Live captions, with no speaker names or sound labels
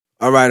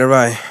All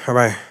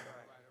right.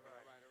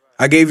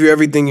 I gave you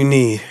everything you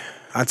need.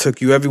 I took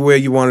you everywhere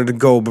you wanted to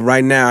go, but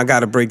right now I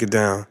gotta break it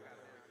down.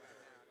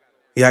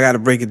 Yeah, I gotta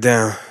break it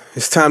down.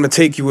 It's time to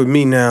take you with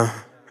me now.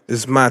 This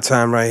is my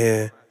time right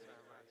here.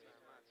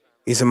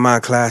 These are my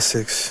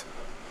classics.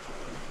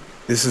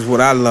 This is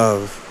what I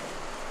love.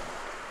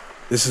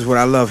 This is what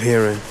I love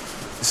hearing.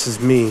 This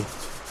is me.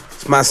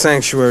 It's my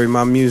sanctuary,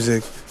 my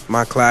music,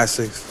 my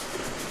classics.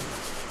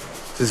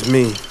 This is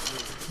me.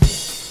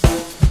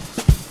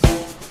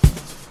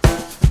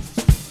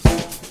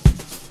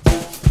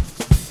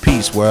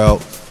 Peace,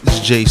 world. This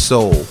is J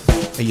Soul,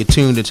 and you're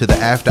tuned into the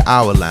After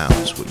Hour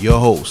Lounge with your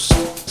host,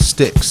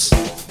 Sticks.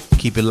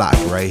 Keep it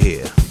locked right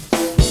here.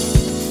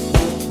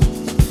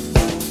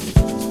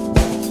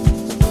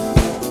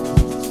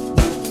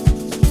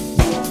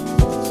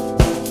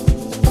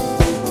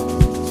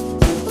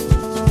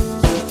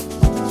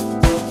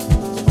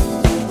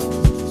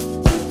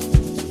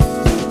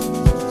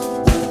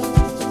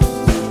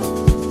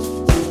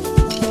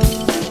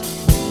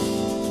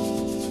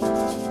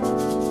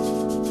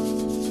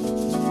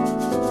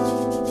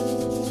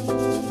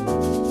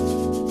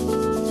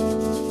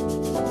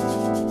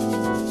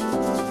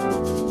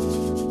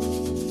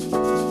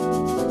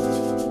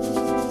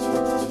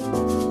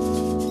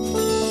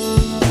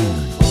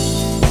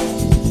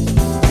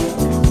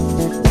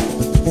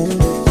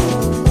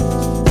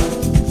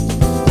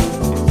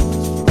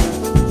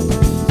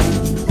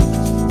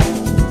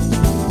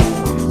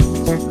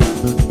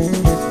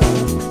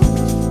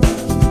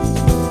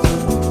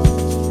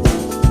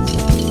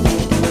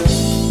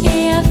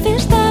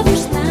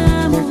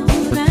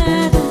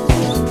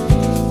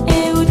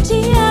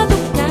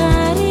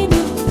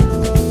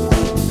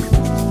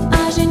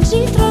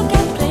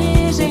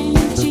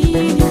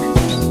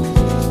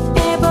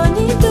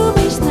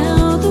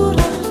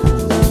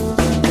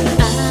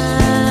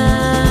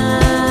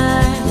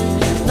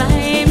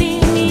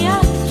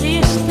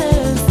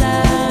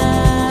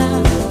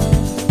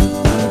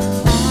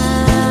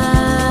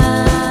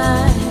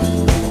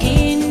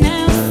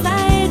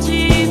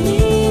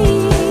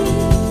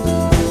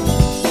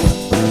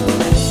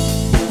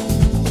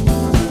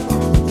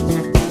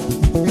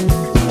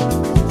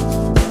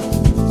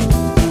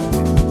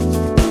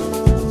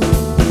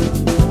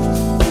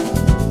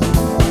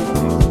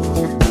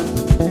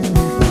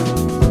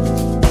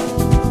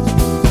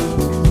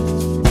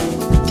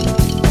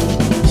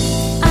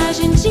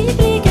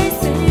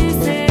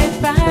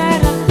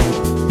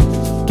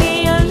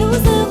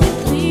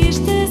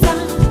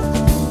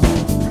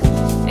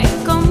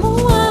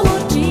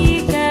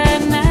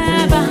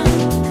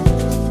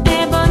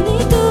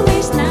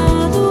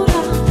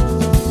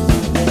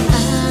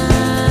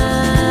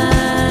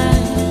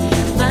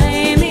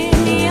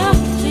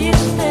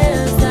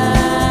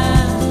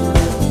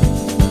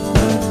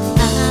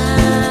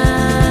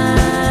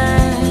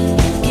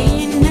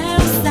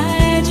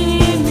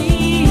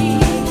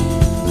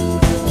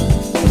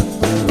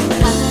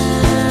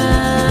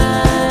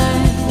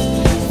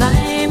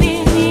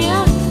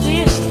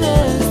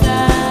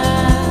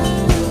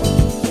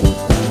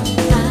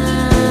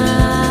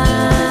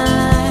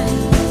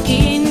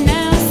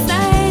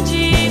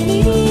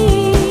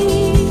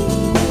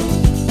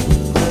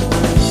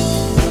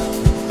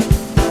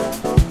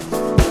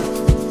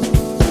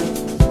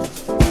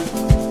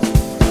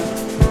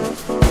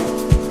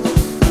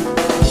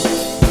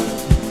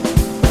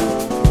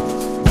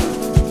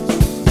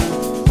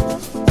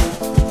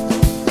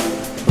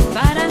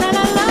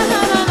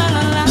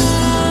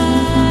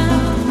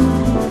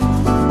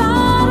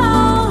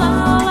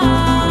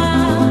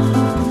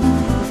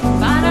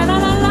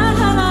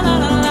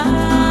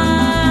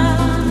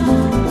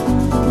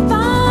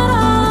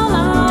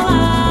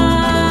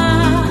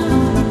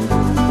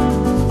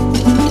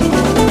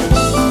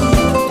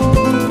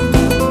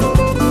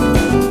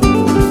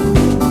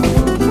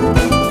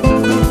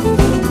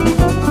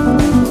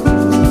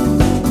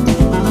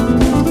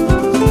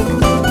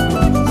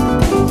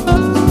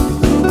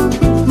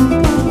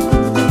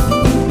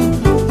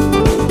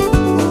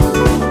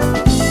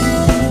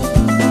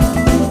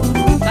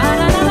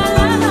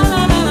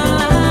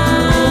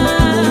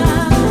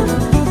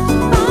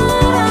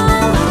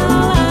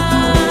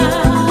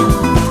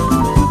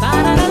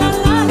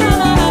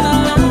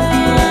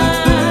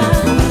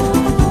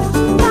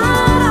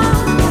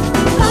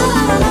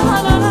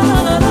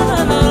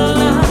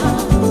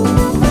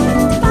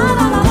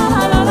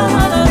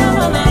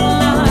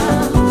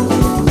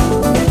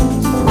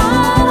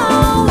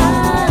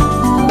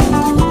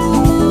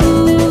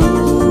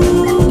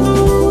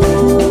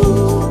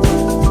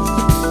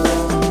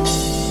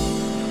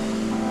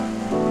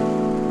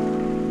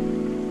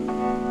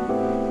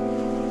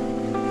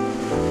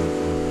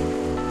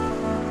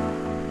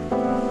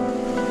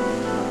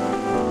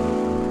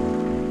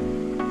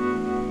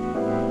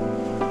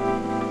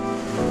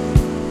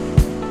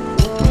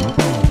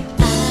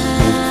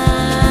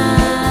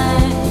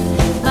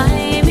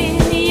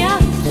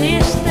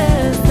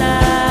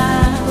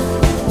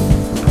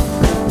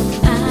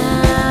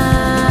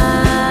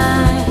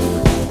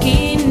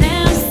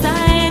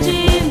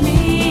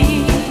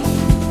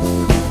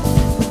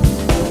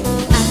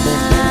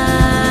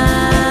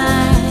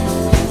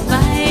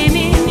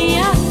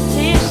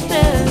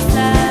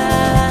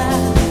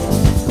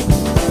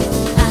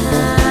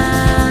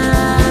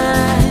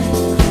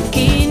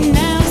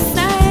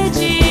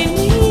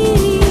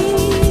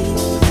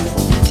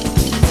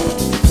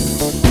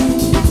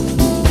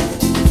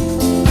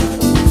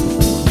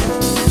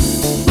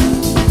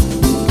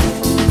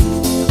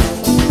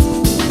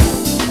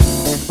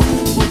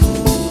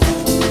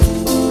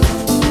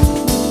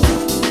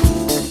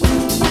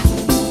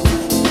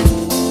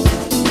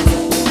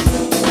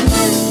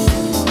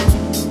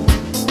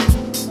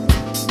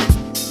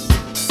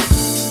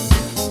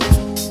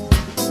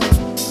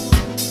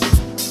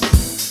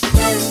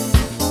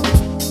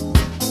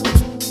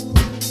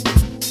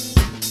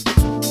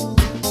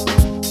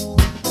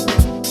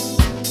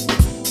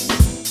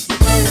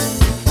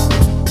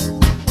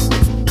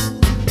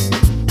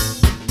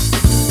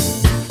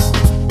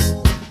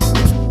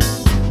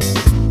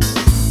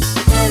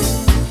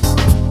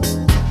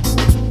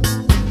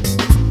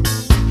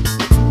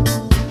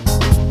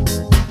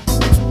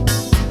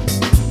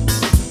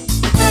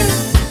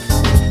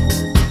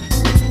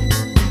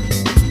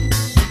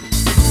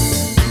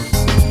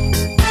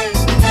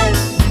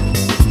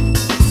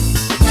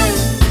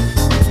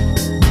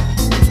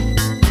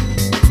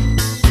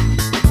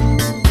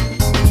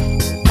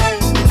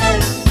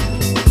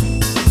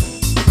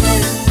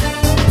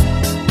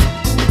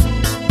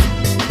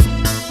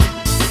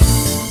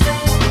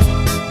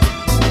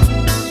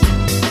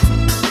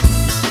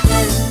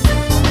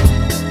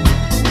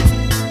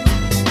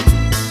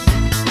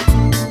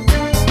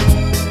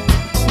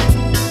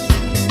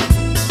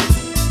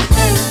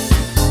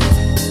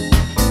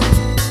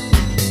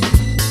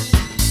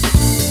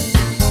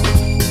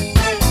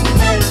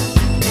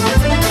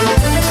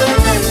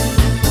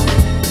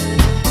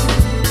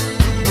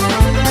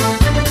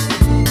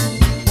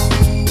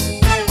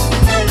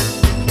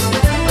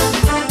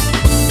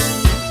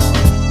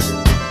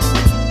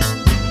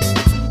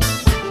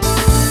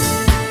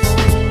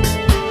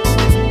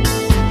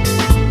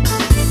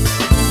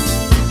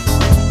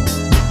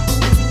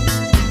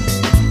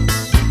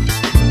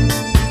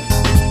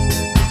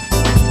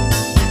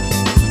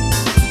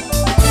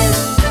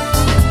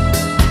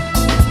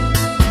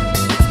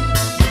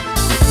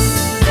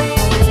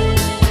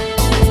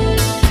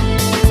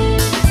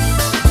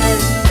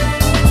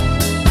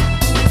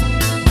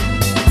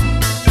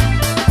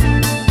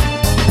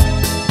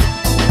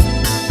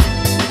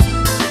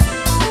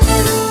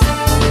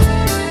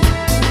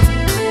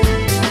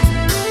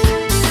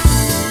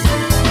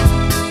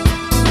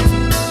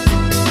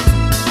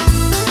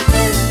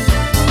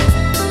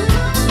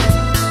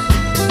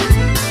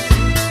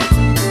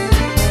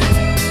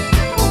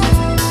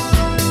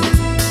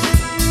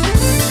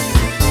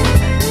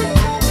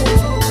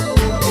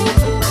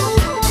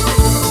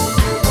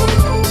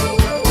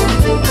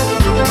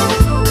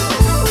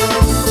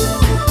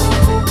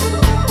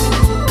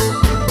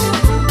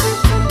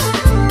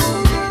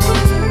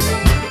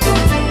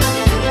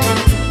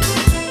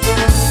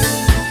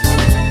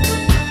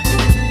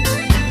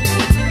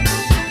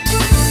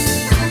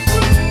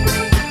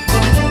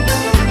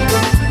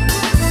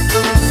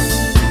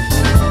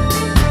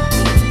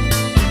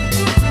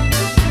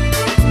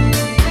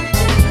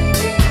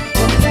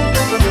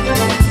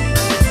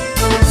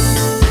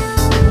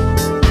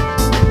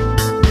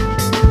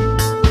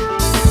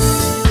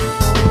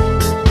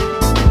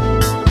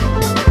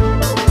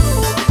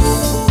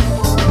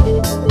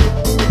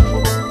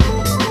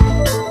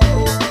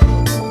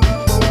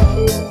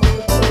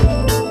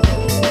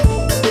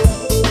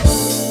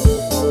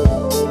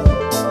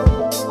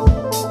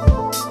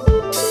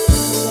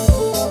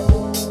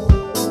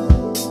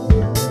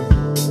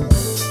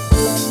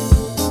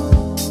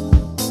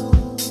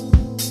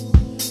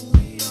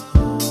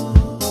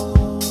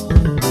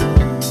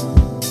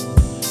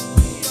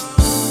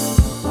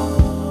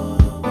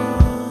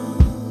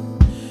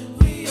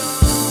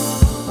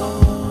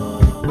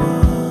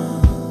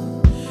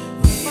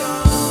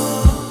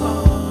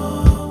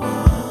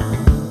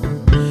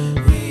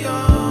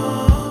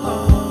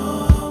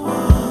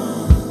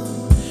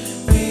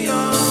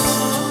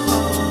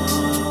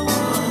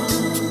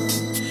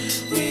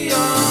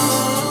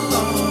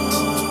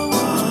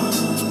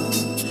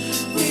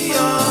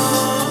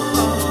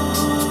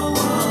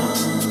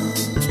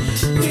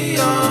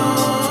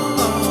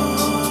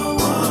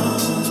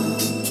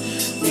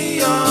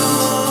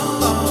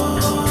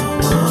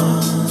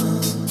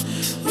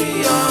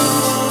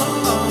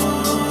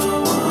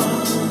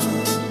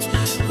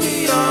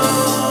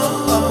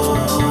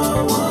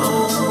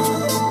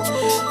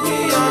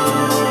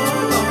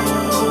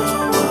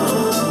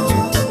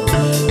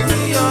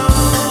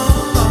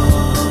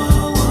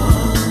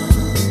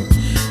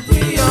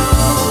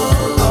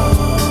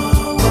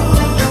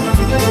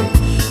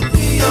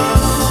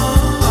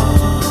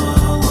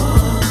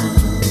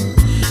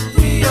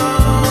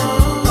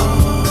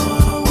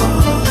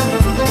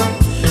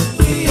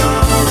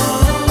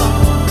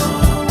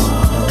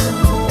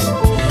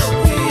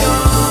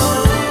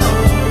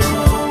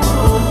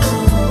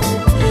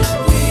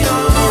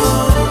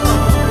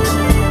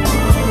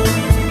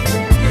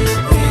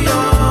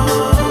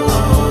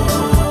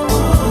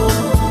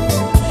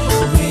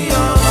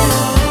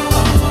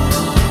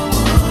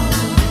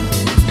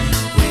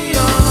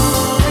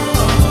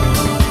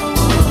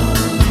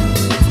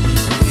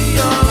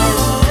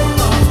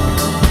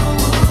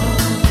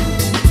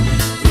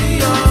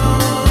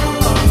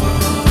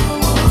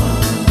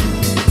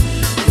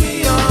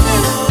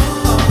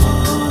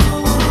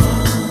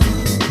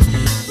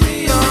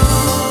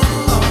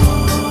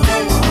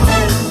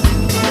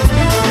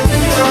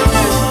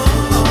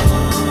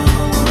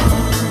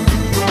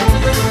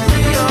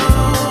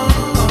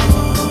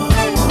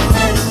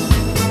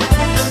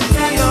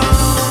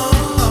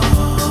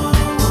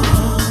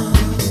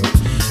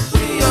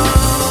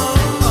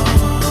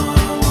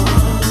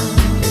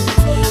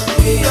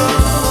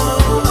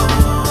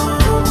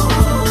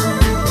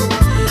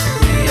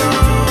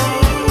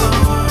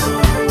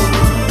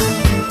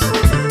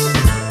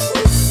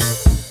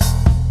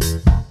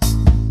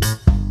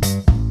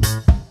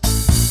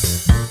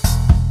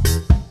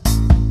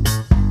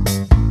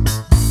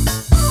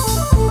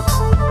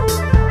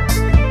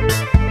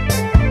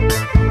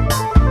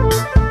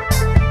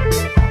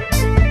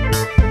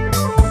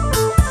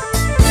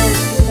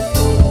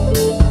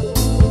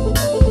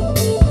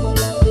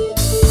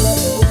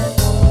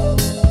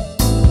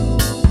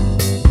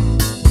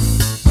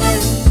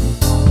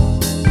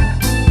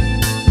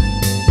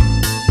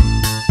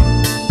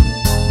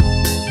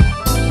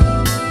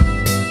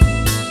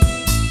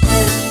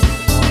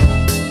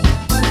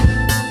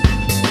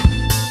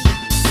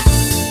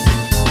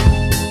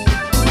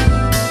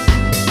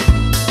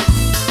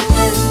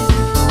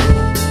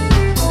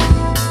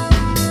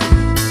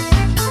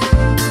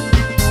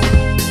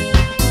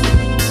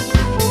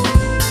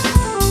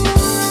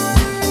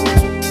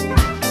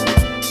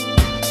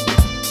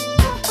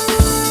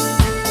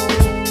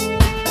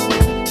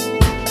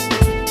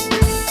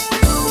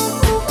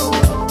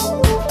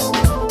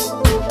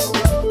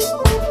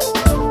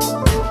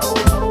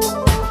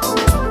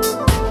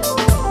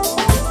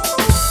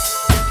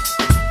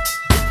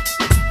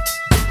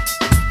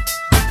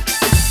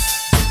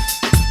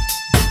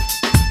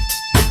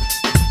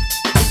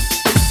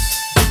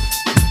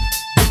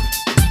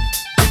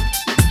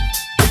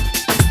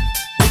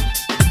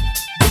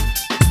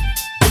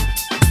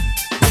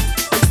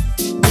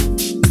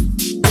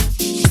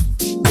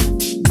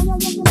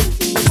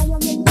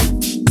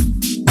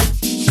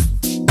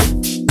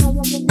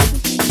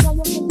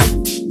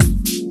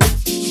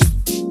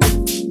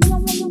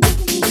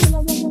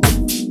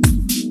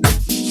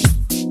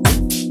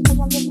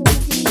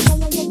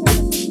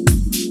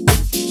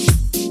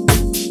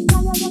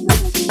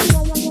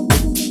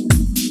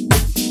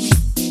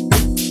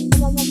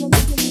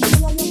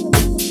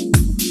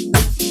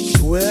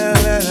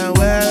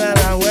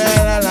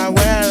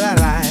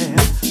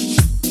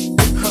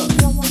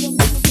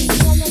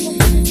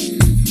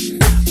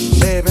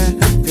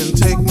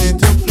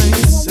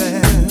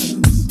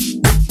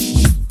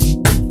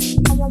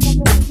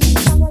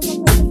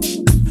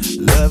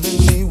 loving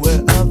me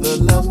where other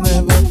love's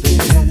never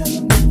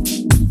been.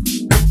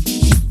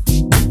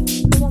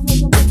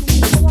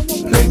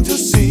 Plain to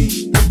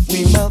see,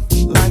 we melt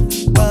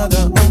like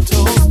butter on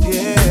toast,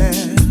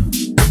 yeah.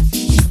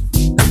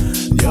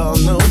 Y'all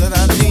know that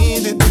I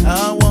need it, I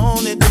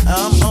want it,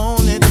 I'm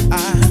on it. I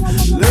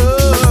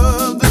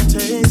love the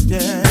taste,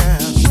 yeah.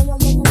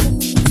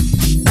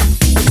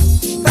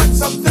 That's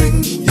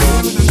something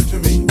you do to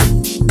me.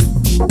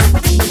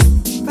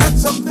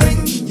 That's something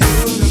you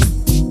do.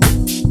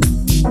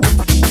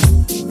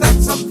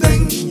 That's something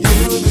you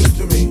do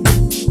to me.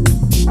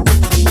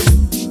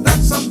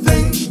 That's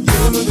something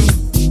you do.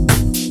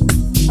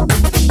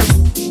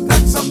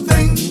 That's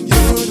something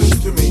you do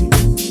to me.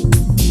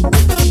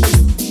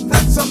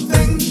 That's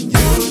something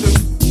you do.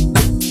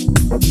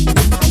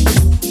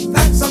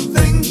 That's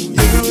something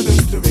you do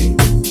to me.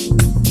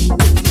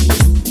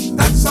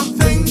 That's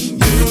something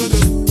you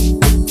do.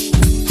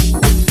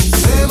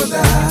 Simmer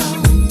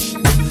down,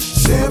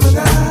 simmer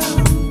down,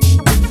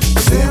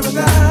 simmer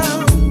down.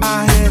 I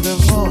hear the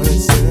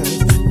voices.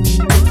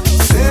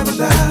 Simmer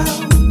down,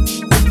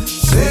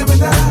 simmer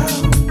down,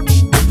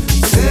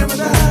 simmer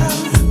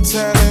down.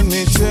 Telling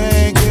me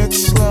take it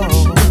slow.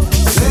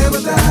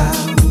 Simmer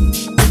down,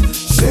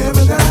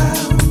 simmer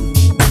down,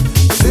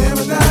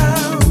 simmer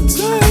down.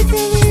 Take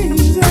it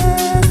easy,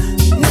 yeah.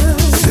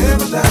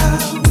 Simmer down,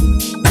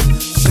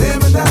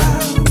 simmer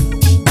down,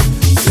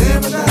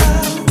 simmer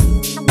down.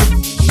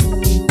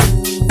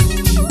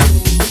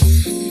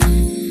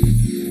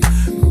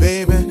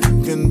 Baby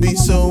can be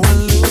so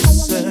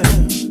elusive,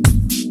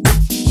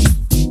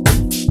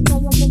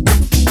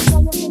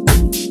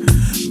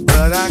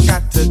 but I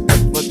got to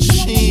get what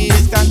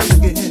she's got to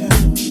give.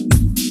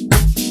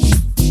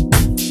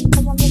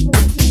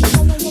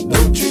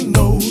 Don't you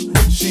know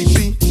she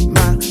be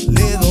my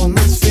little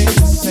Miss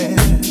Vixen?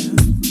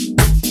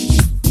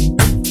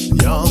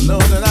 Y'all know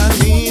that I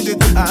need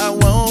it, I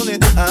want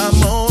it,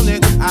 I'm on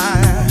it. I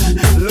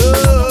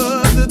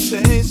love the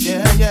taste,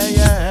 yeah, yeah,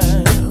 yeah.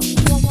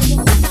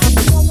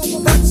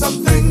 That's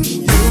something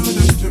you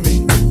do to me.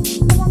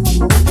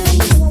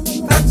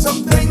 That's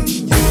something you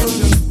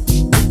do.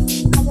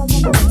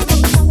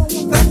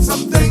 That's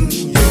something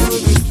you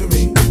do to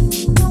me.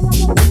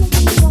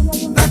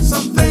 That's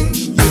something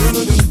you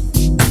do.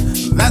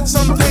 That's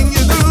something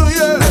you do,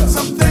 yeah. That's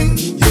something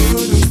you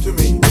do to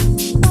me.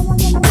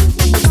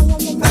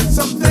 That's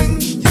something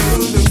you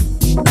do.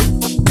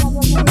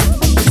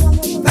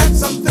 That's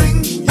something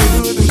you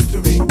do to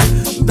me.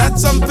 That's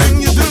something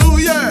you do,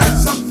 yeah.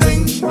 That's something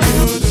you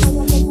do.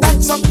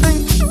 That's something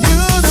you do.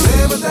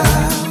 Simmer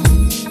down,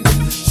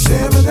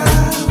 simmer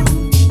down,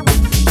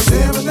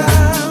 simmer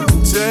down.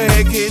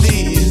 Take it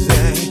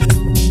easy.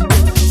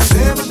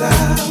 Simmer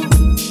down,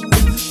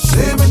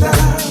 simmer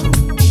down,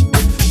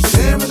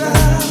 simmer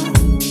down.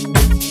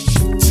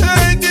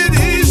 Take it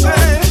easy.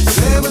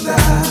 Simmer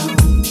down,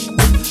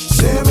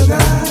 simmer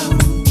down,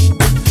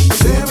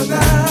 simmer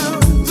down.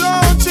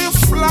 Don't you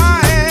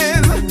fly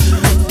in.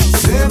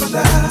 Simmer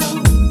down,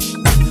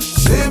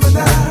 simmer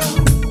down,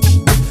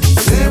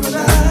 simmer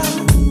down.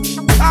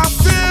 I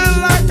feel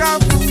like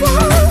I'm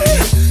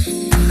flying.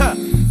 Huh.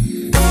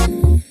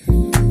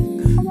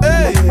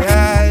 Hey,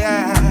 yeah,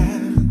 yeah.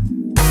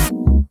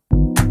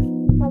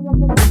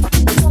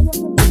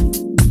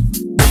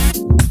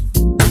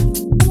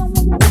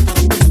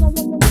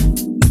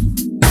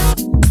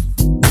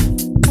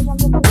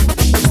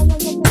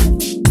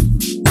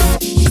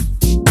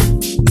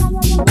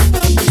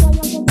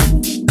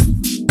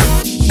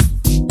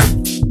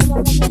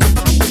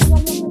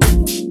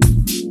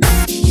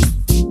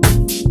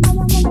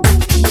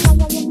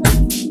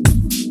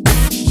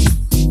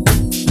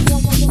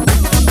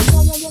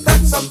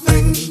 That's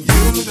something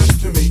you do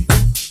to me.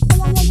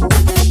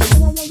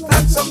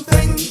 That's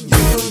something you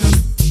do.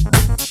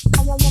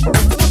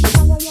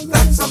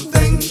 That's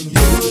something you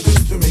do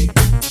to me.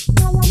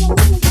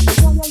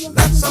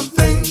 That's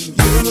something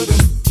you do.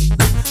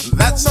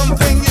 That's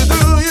something you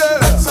do, yeah.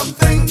 That's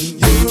something you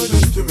do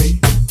to me.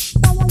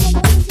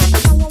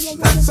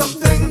 That's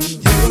something you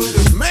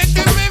do.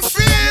 Making me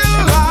feel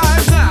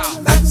alive now.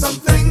 That's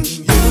something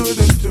you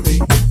do to me.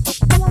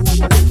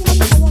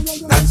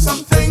 That's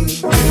something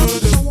you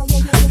do.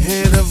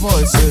 Hear the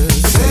voices.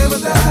 Simmer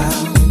down,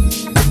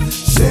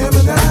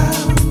 simmer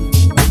down,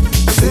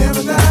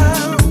 simmer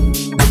down.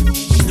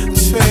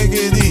 Take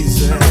it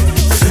easy.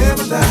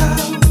 Simmer down,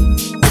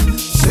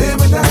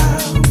 simmer down,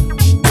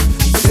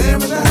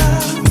 simmer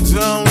down.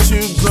 Don't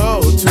you go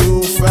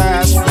too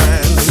fast,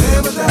 friend.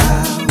 Simmer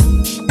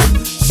down,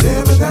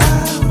 simmer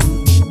down,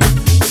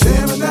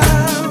 simmer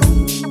down,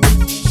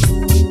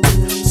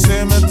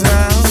 simmer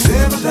down,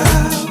 simmer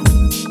down,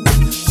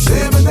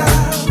 simmer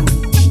down,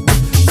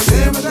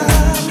 simmer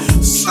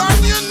down. Son,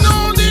 you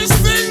know this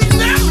thing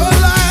never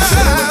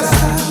lasts.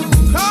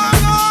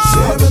 Come on.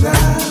 Simmer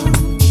down,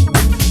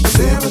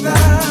 simmer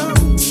down.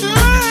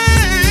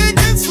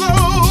 Take it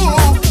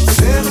slow.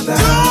 Simmer down.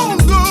 Don't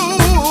go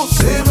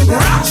simmer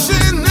down.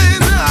 Rushing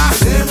in.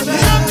 Simmer down.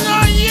 You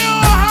know your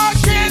heart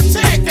can't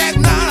take it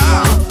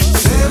now.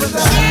 Simmer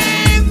down.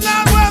 She's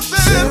not worth it.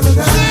 Simmer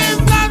down. She's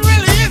not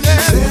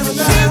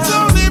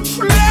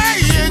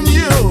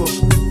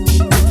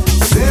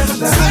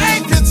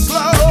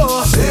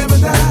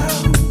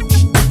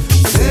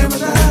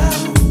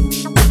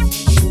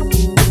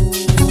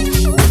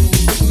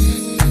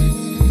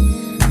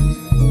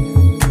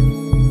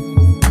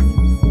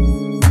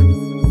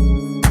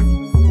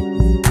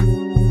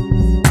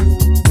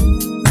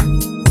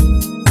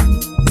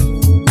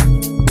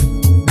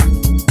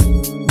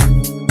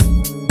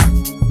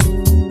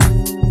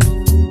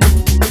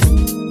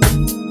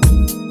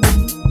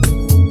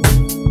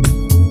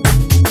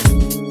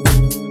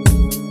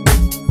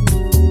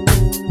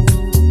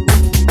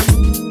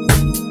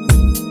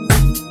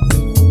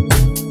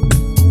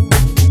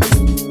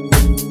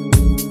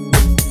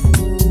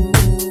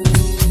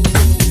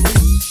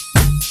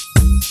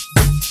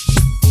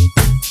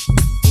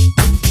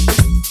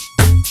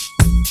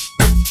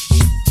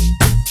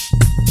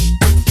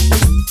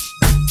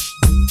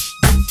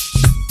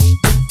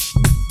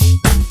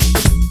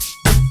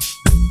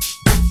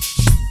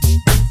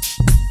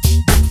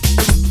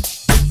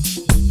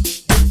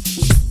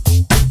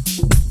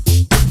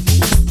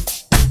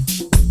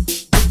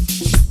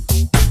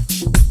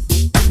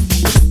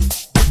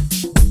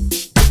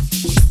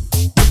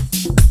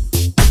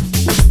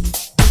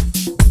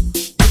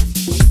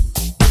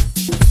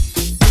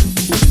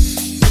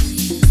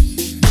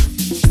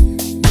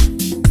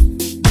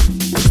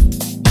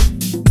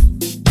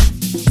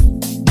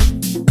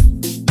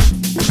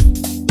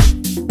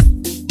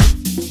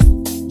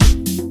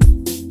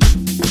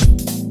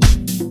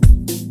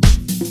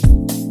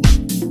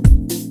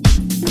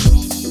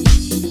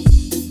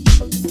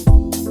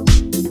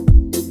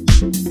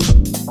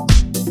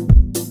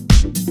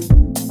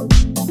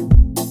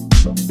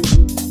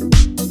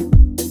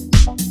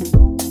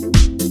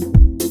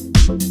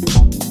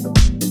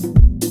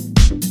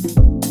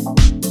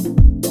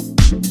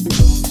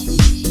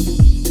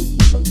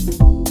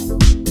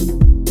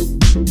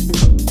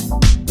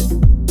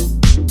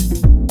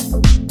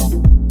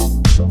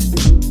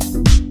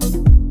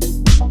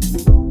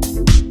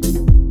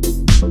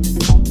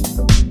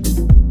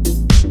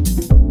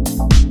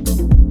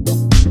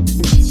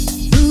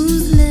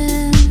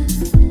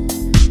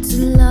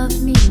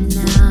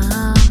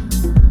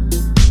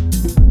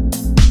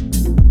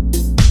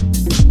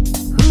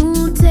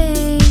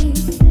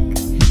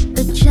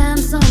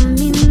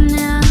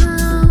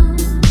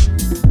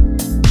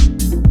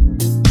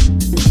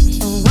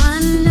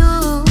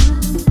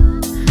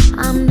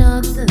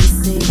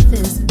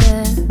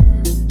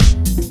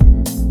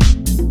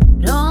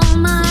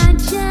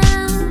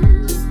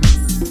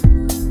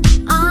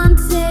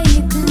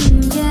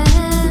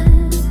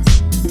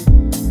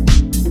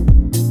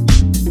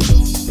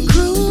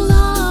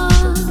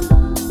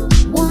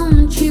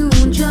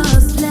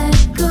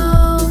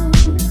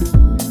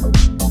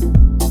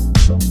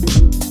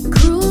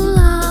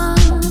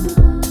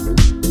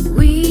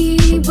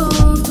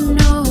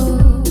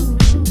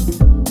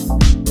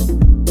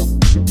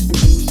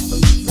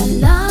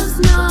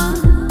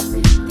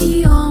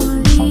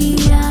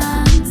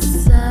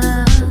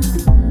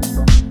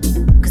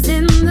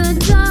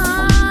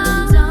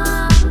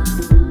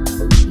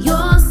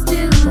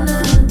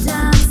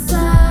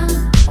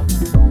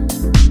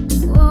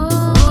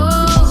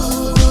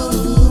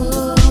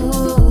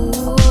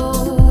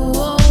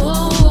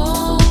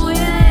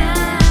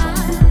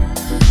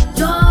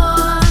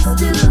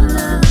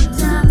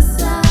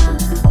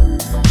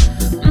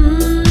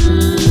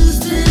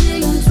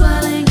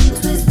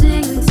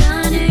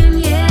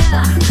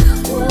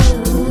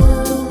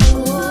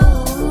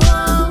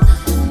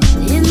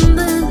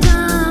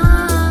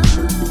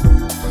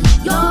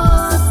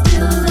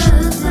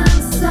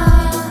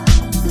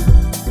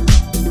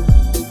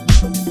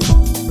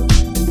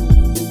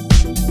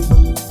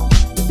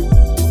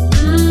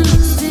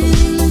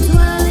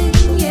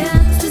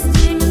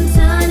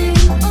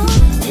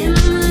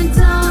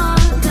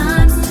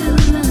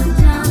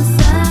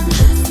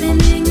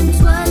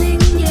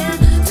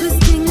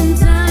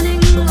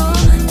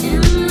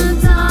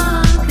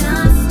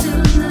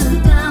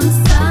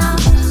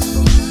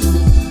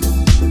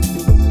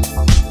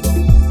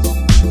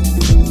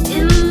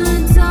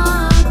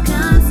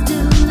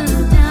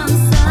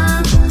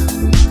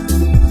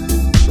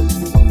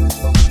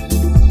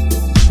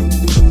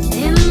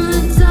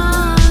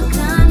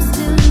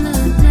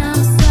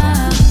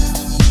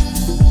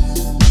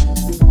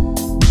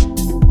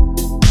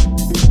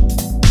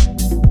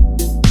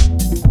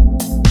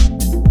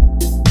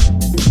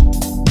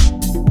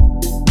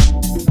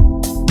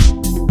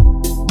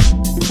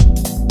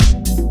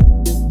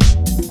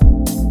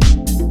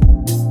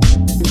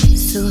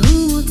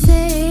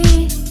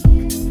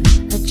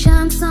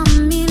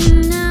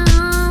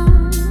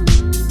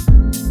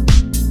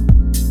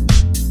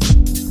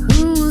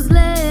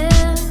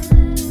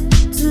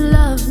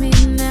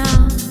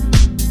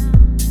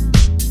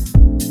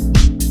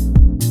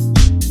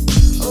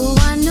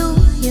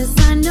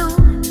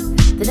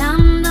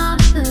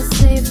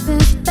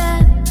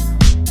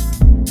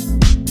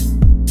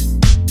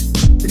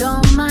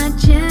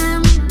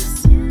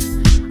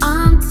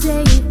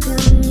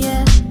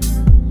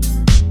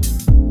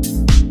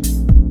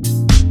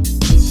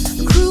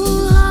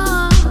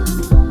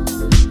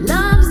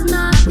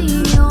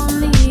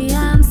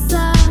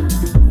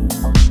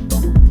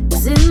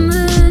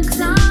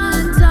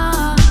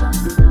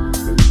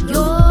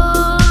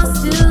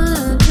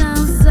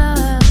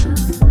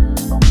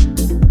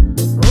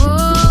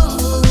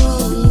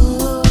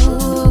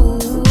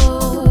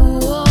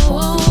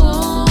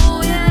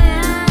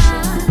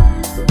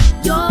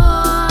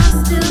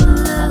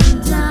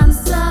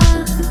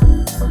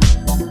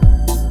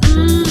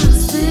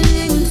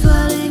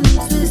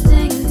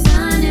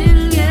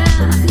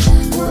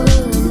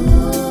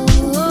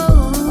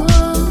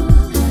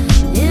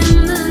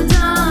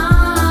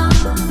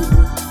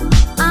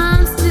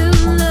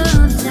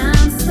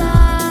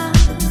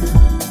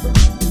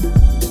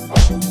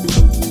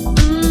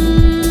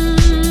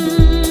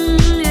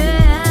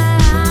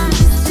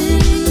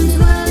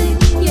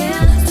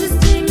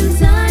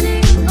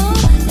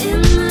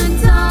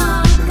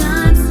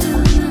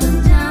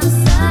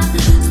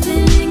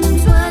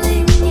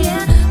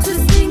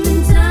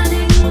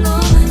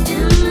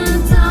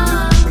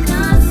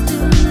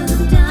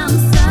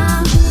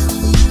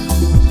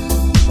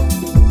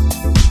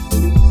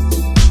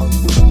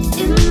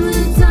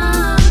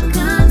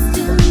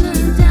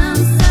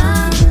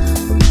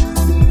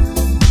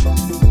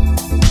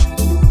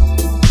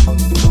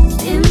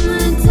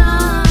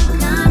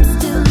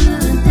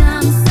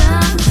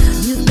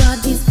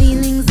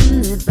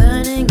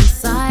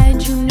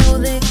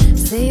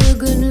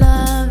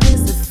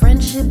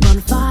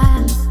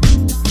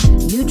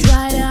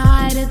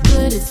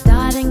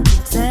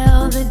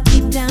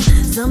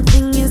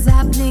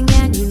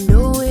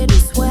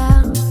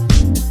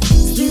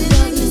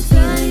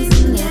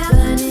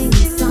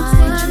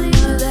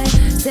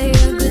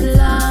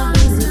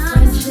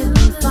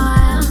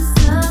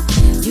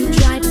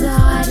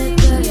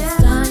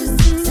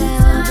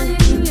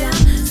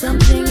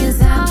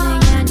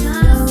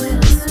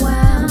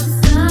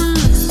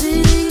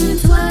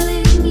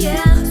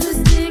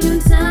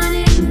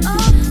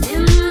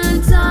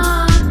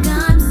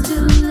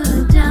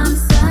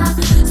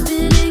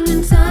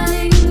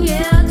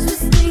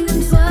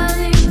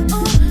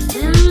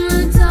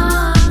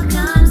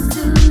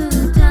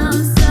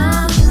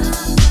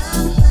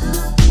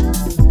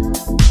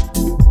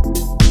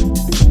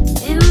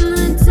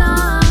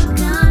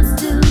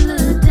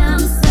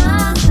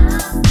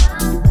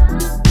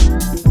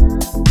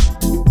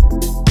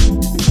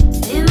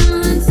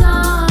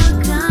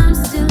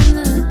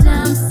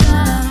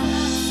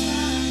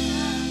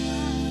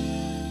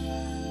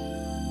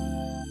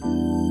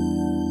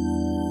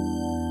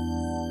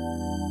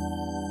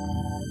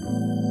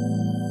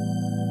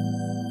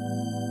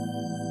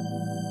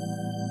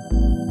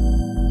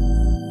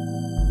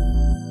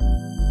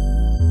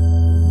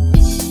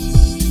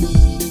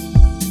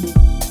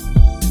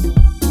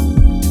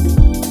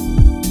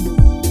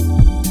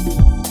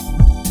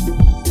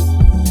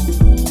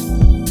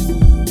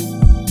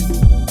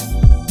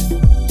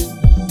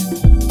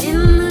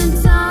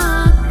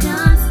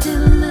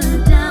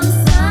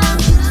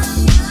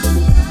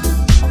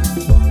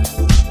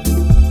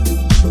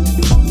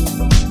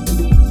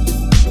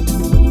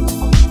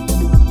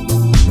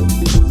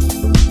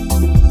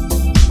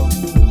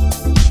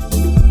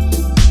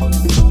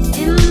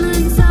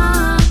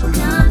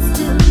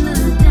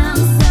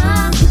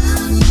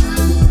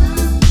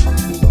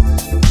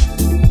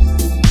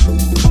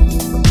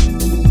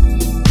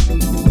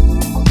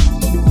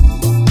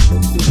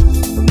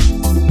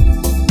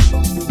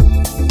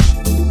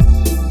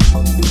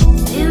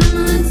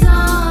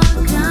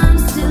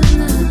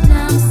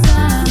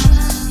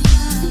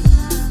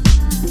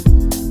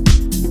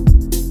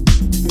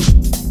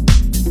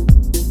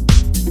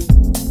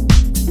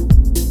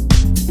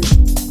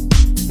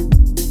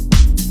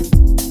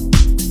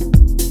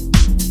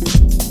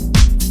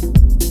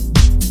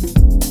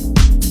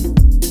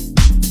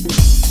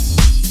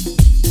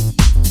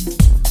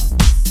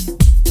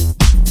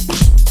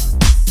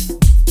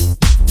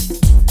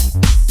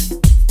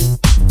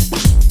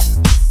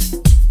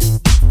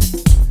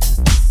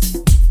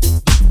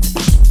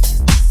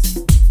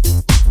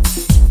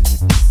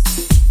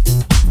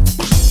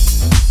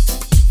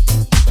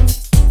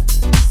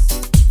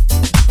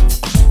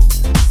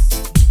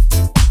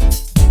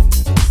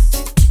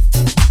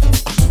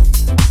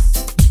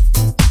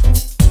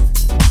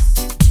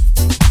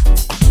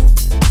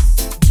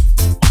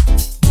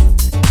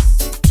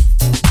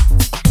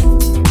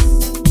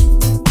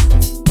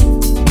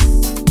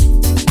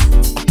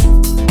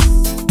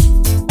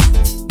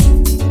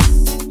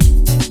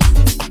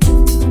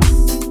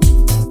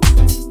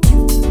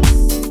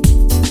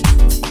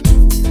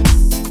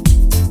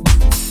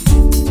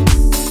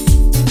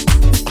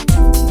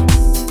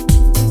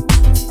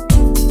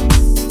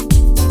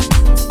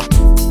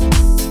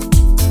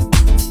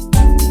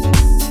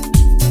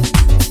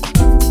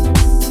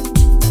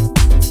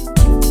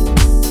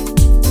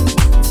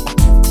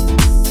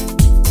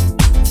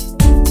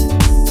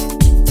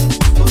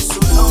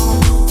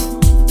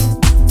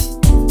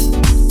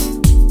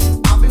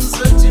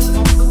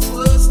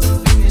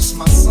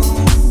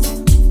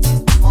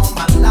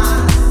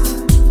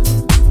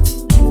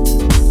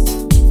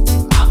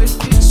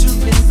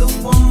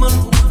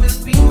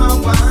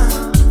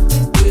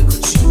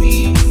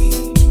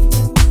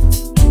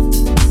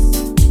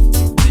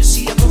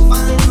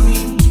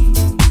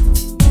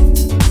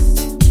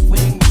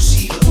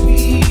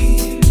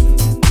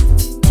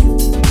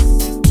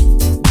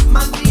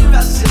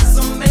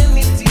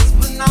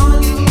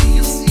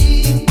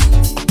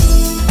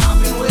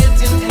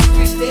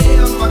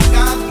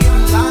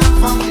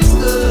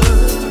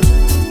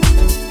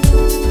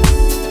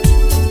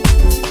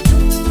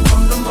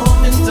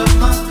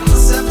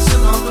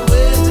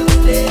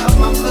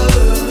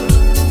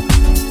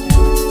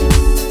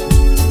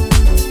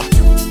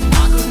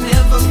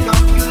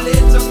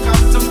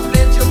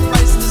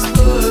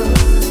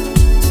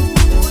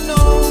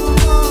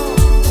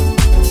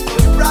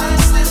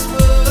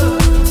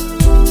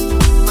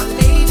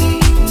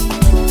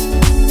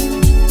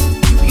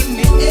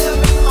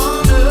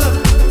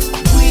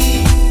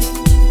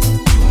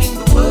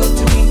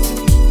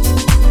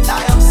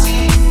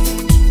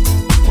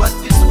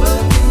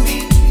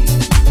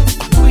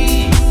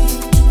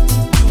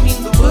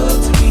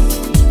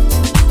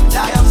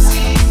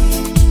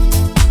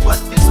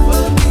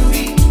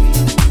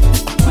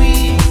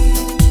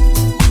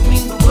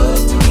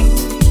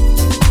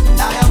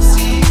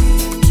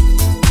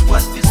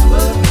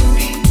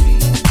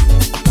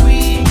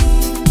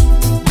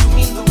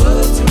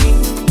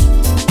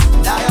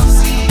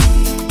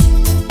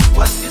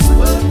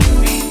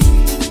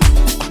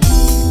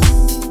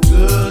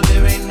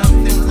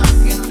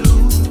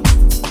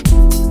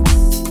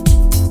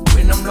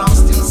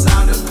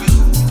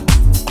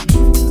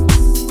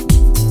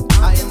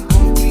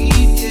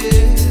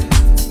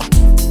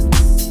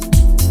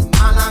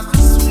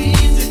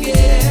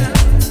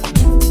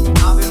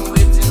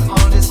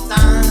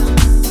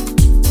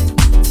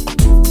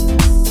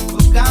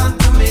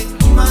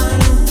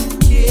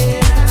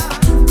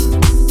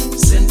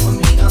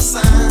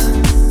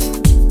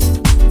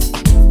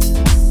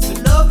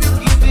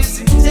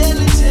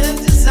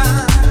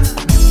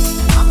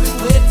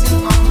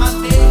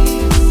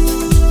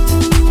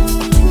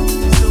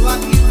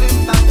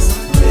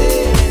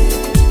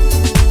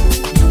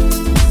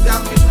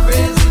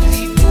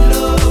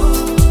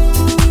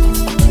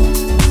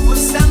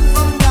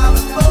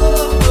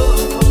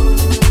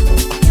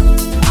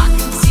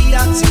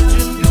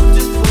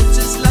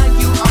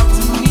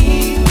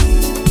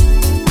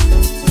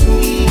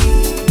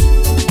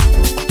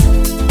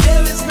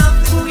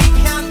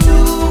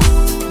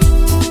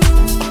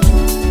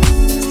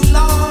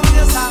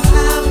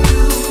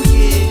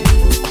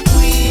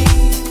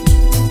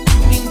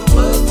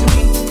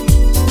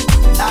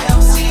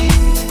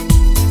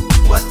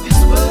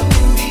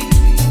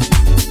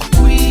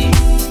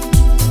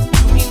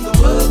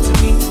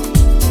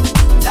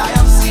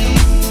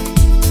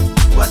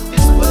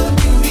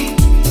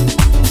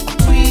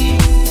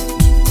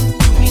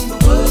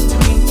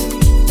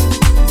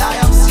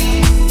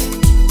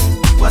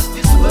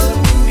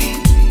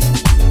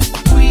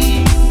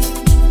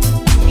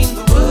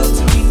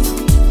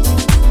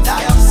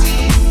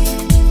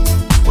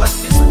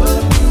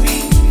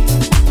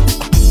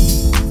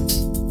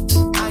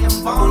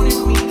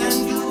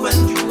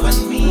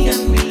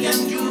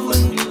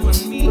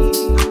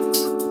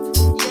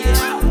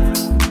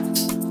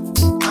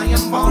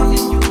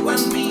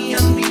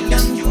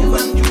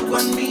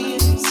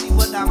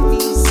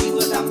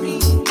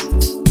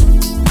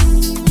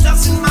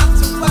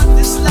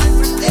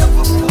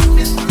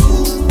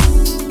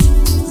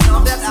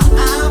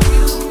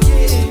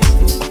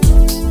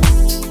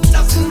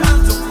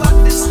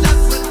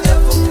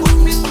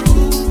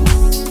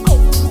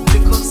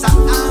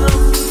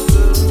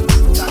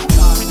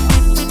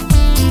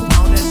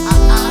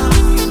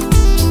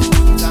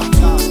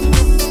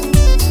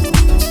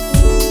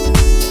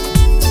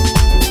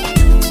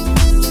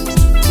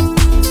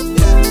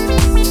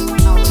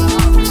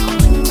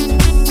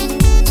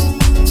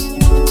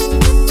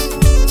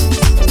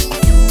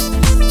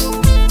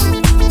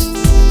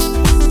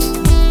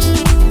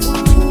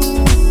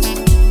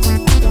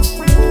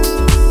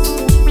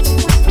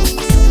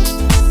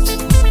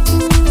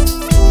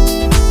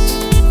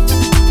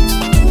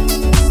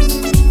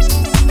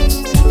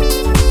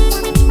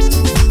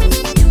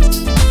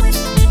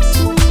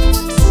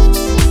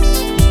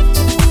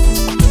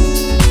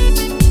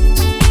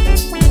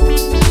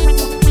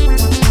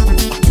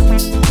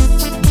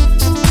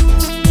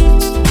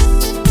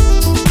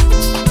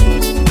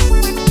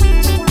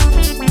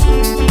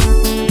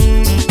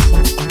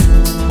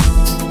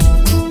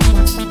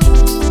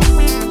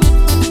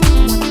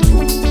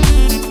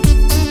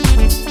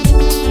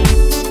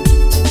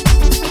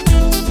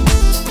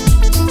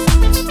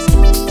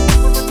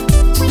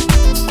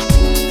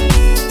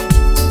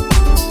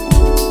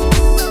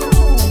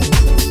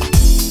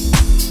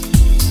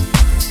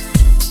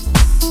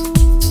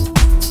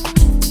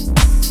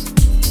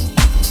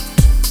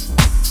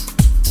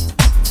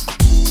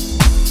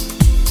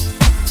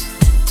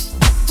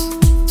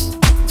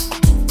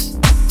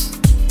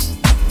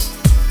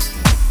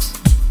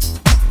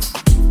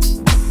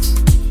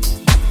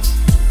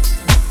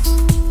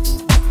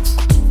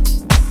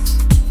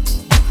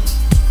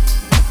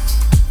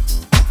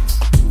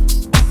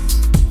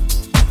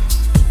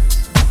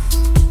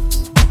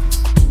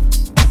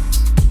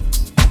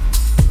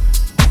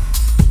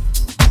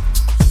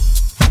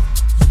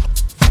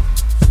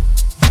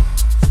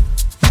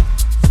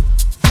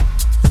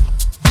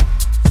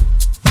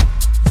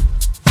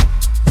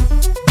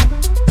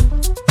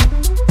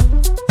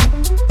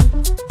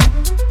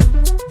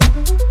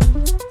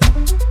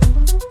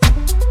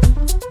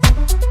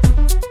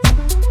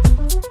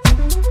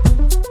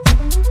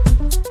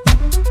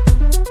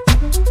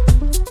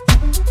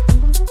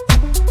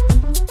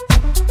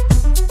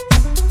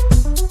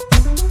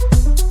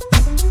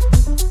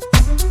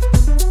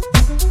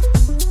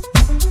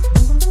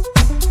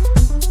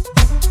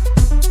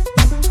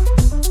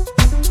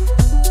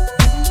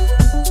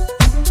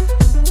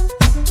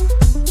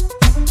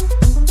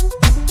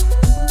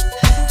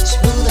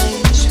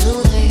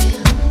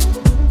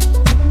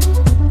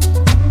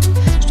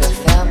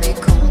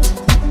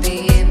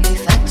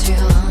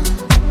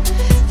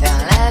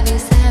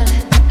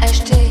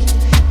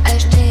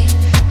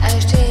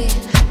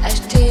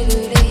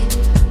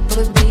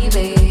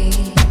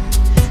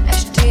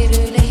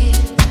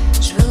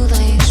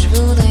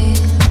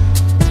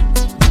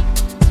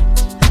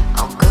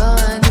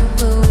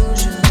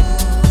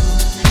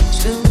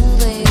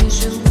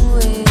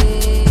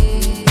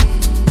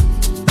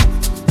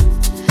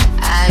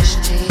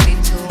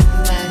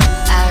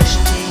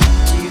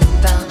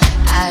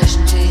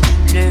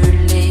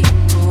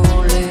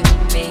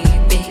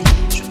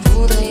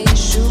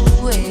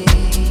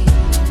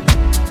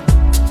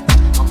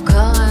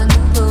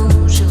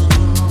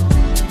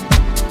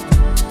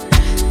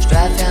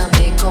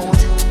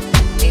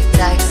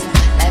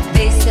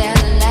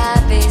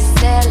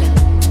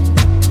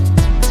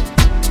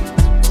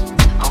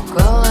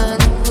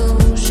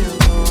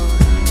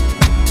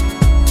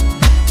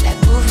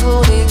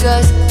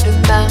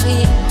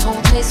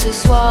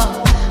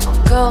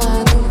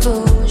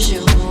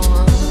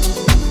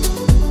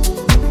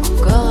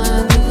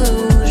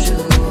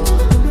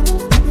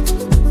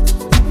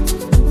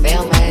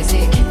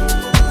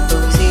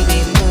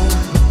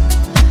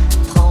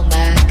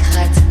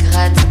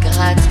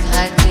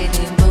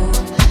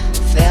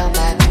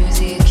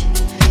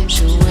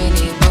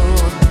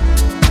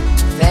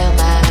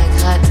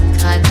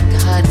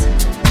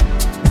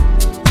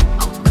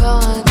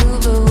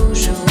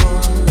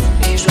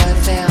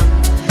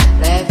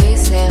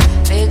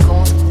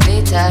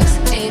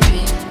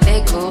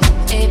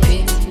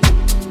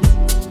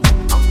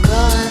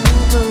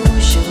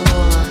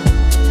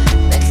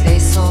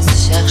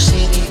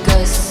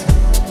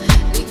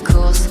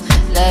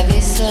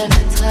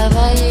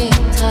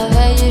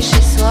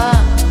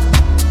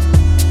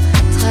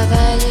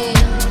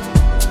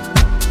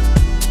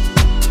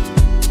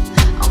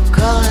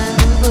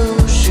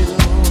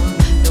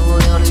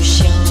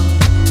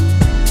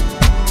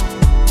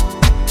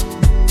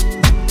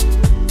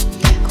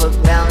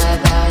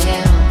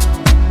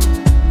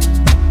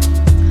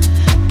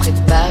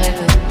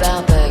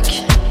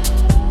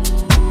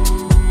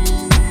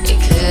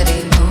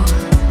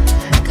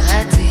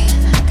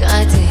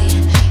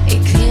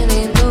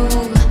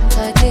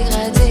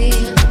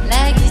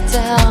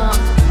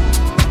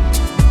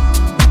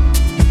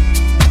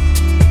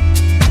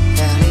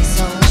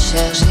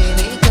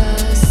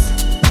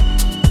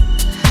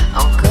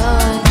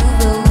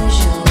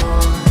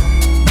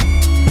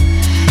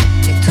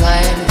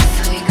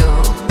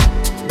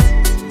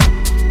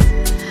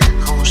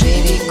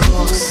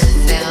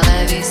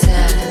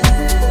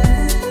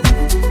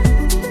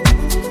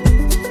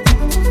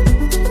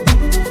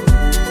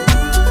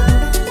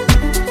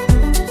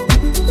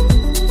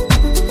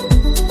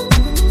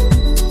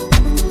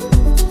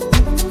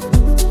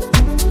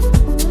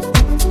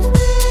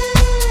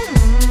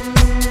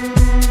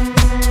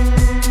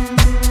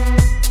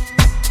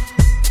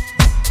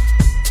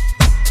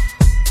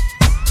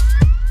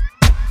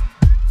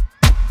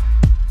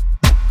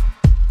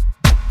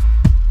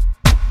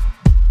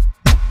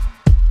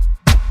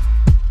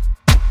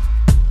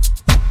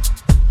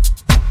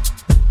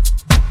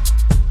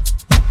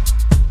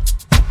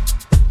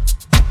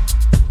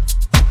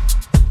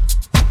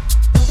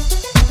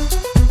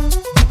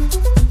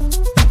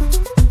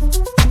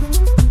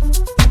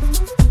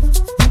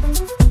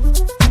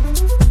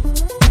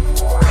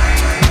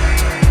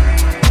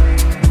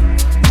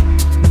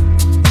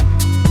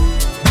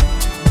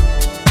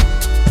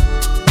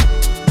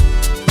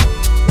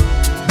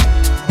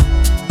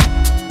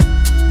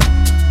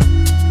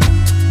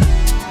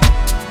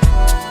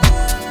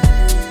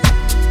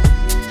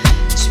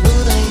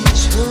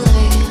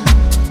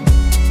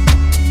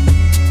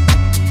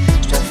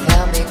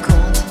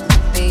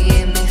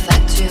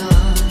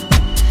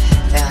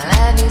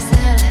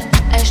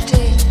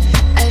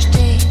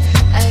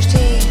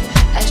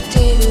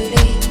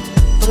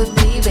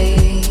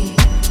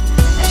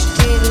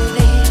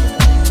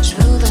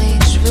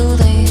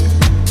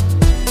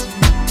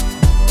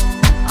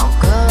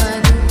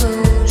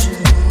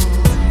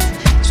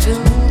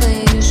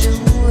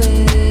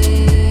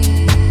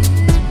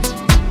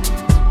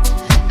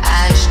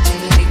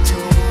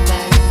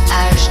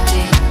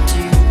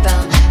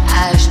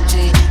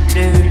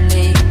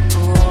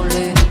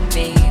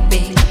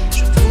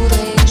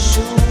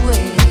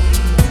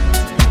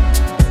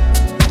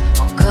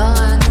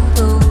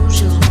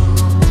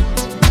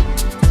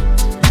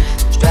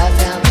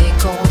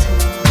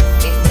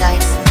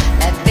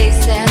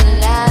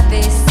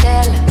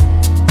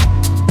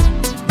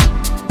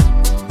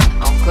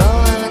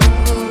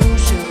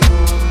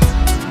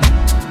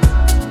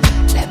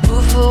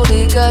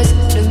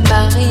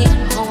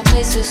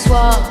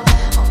soir,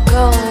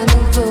 encore un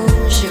nouveau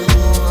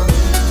jour.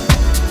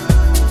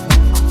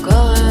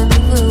 Encore un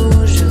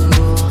nouveau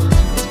jour.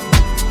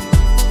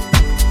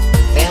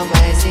 Faire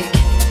ma zik,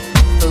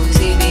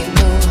 poser les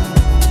mots.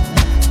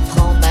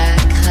 Prends ma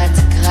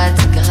gratte,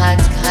 gratte,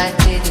 gratte,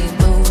 gratter des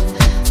mots.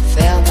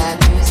 Faire ma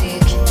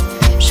musique,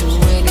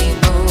 jouer les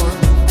mots.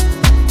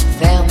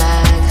 Faire ma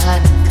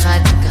gratte,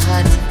 gratte,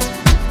 gratte.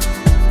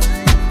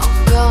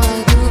 Encore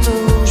un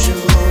nouveau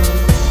jour.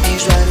 Et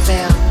je dois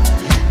faire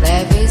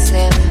la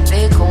vaisselle,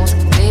 les comptes.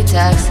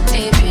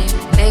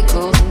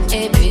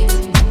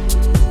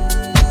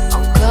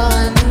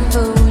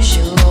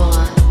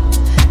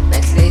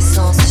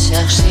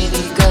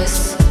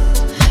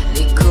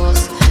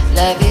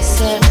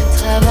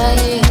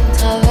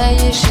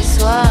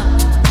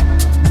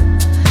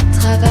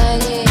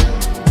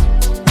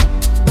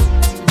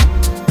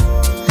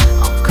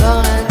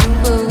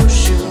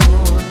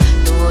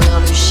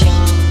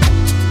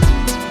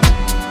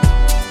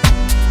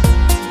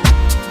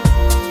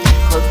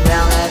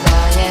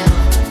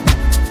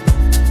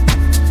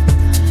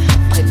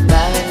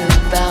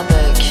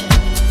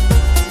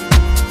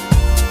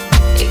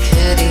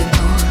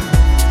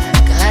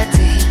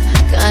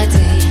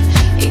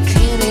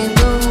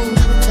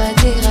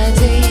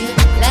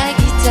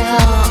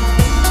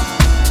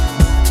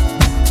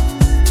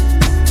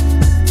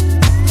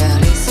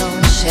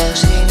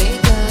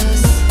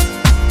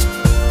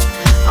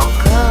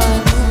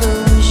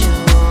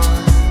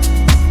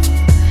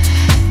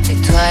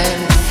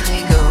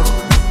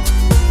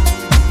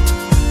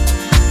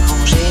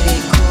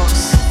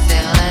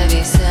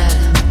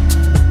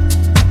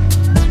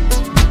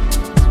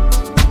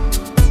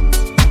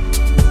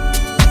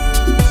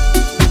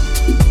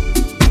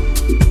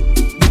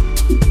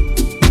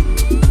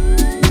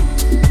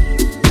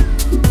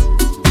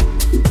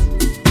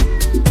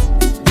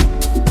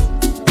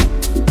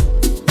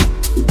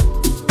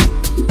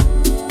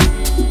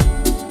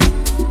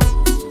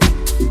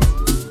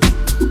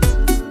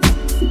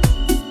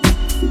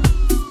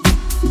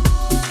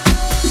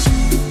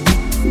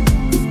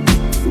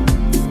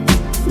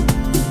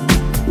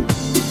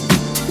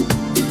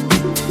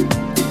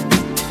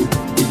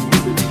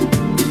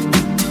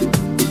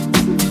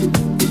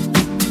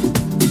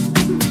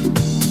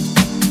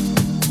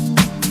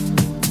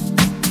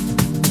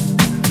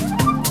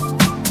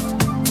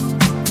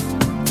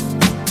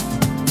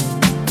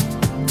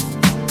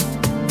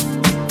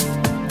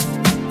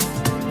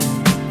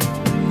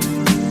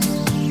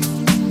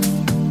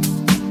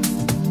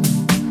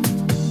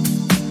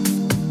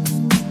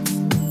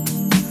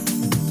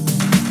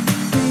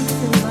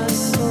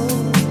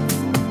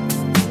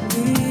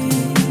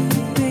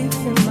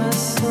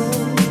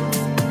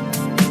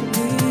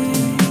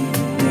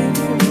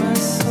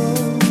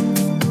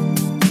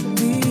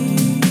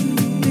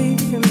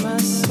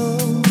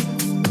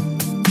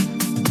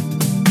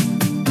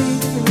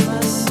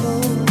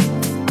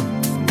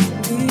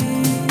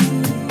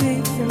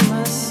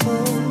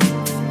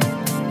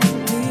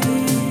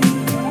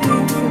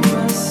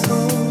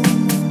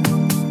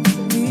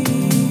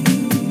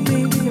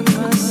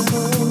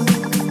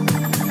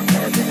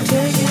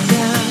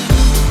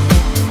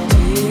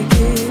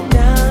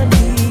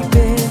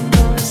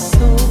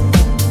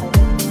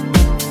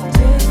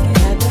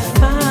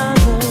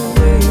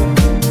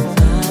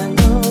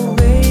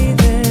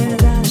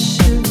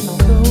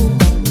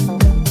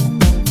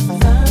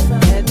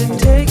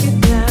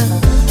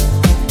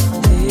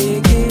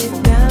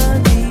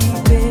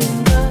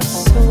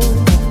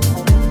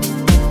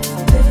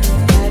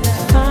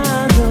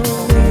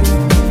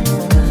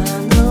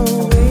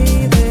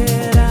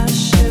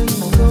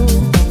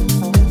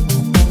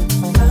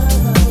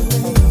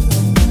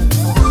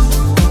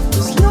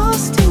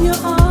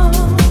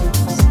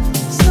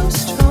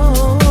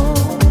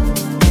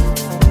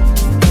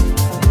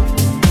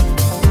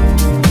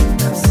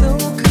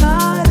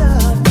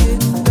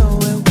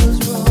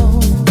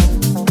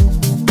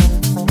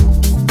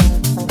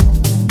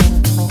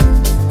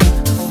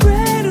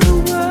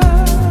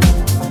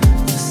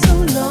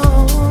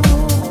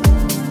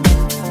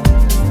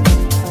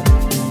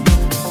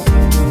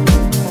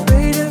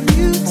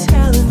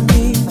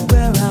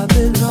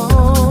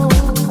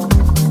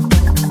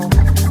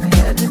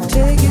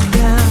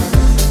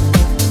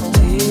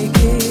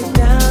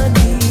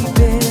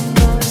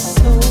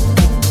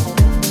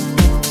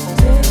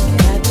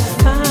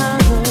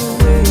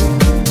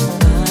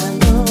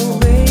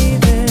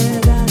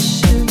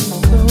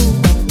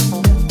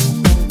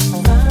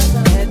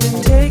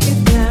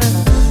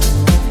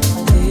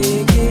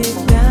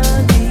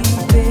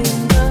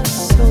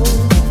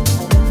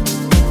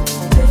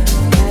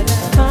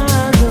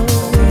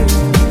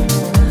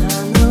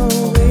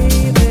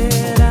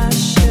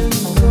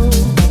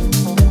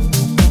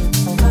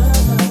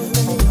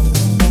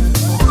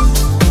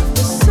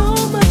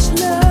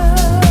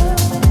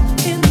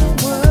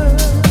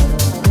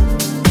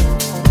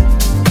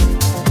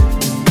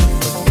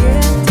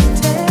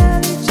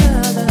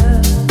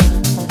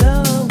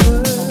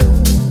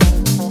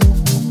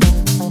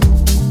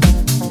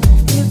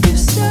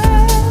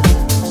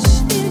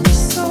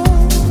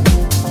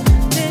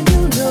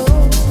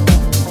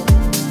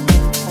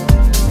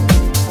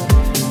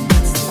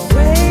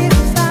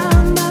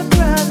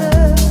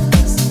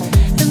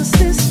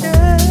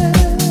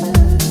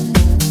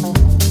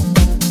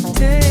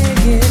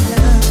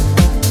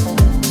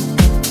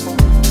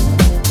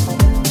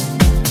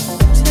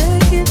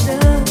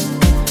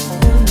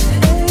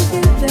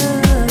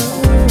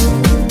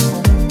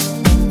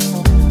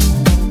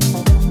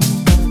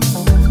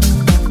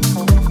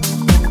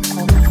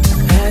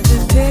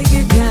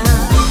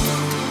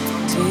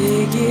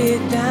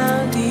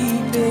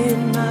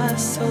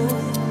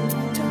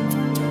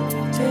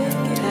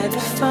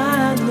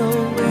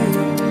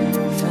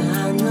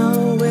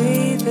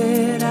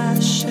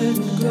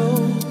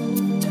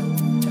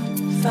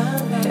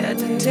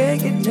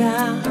 take it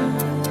down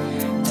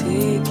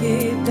deep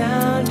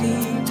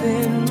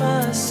in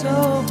my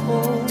soul.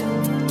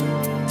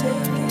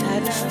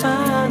 Had to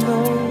find a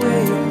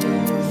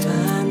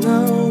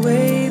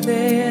way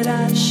that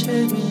I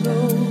shouldn't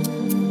go.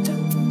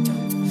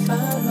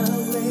 Find my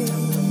way.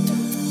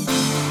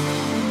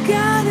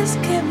 God has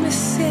kept me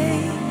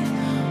safe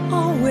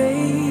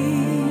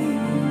always,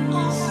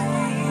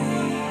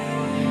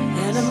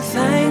 and I'm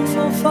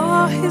thankful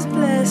for His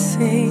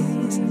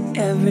blessings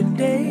every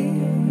day.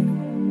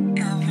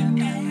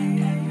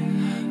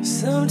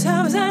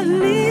 Sometimes I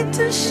need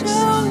to show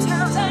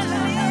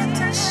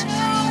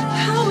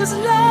how His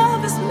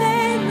love has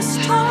made me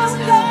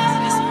stronger.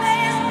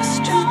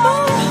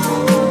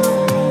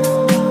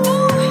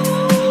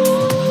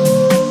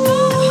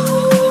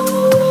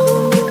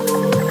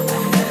 I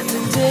had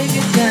to take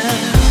it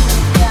down.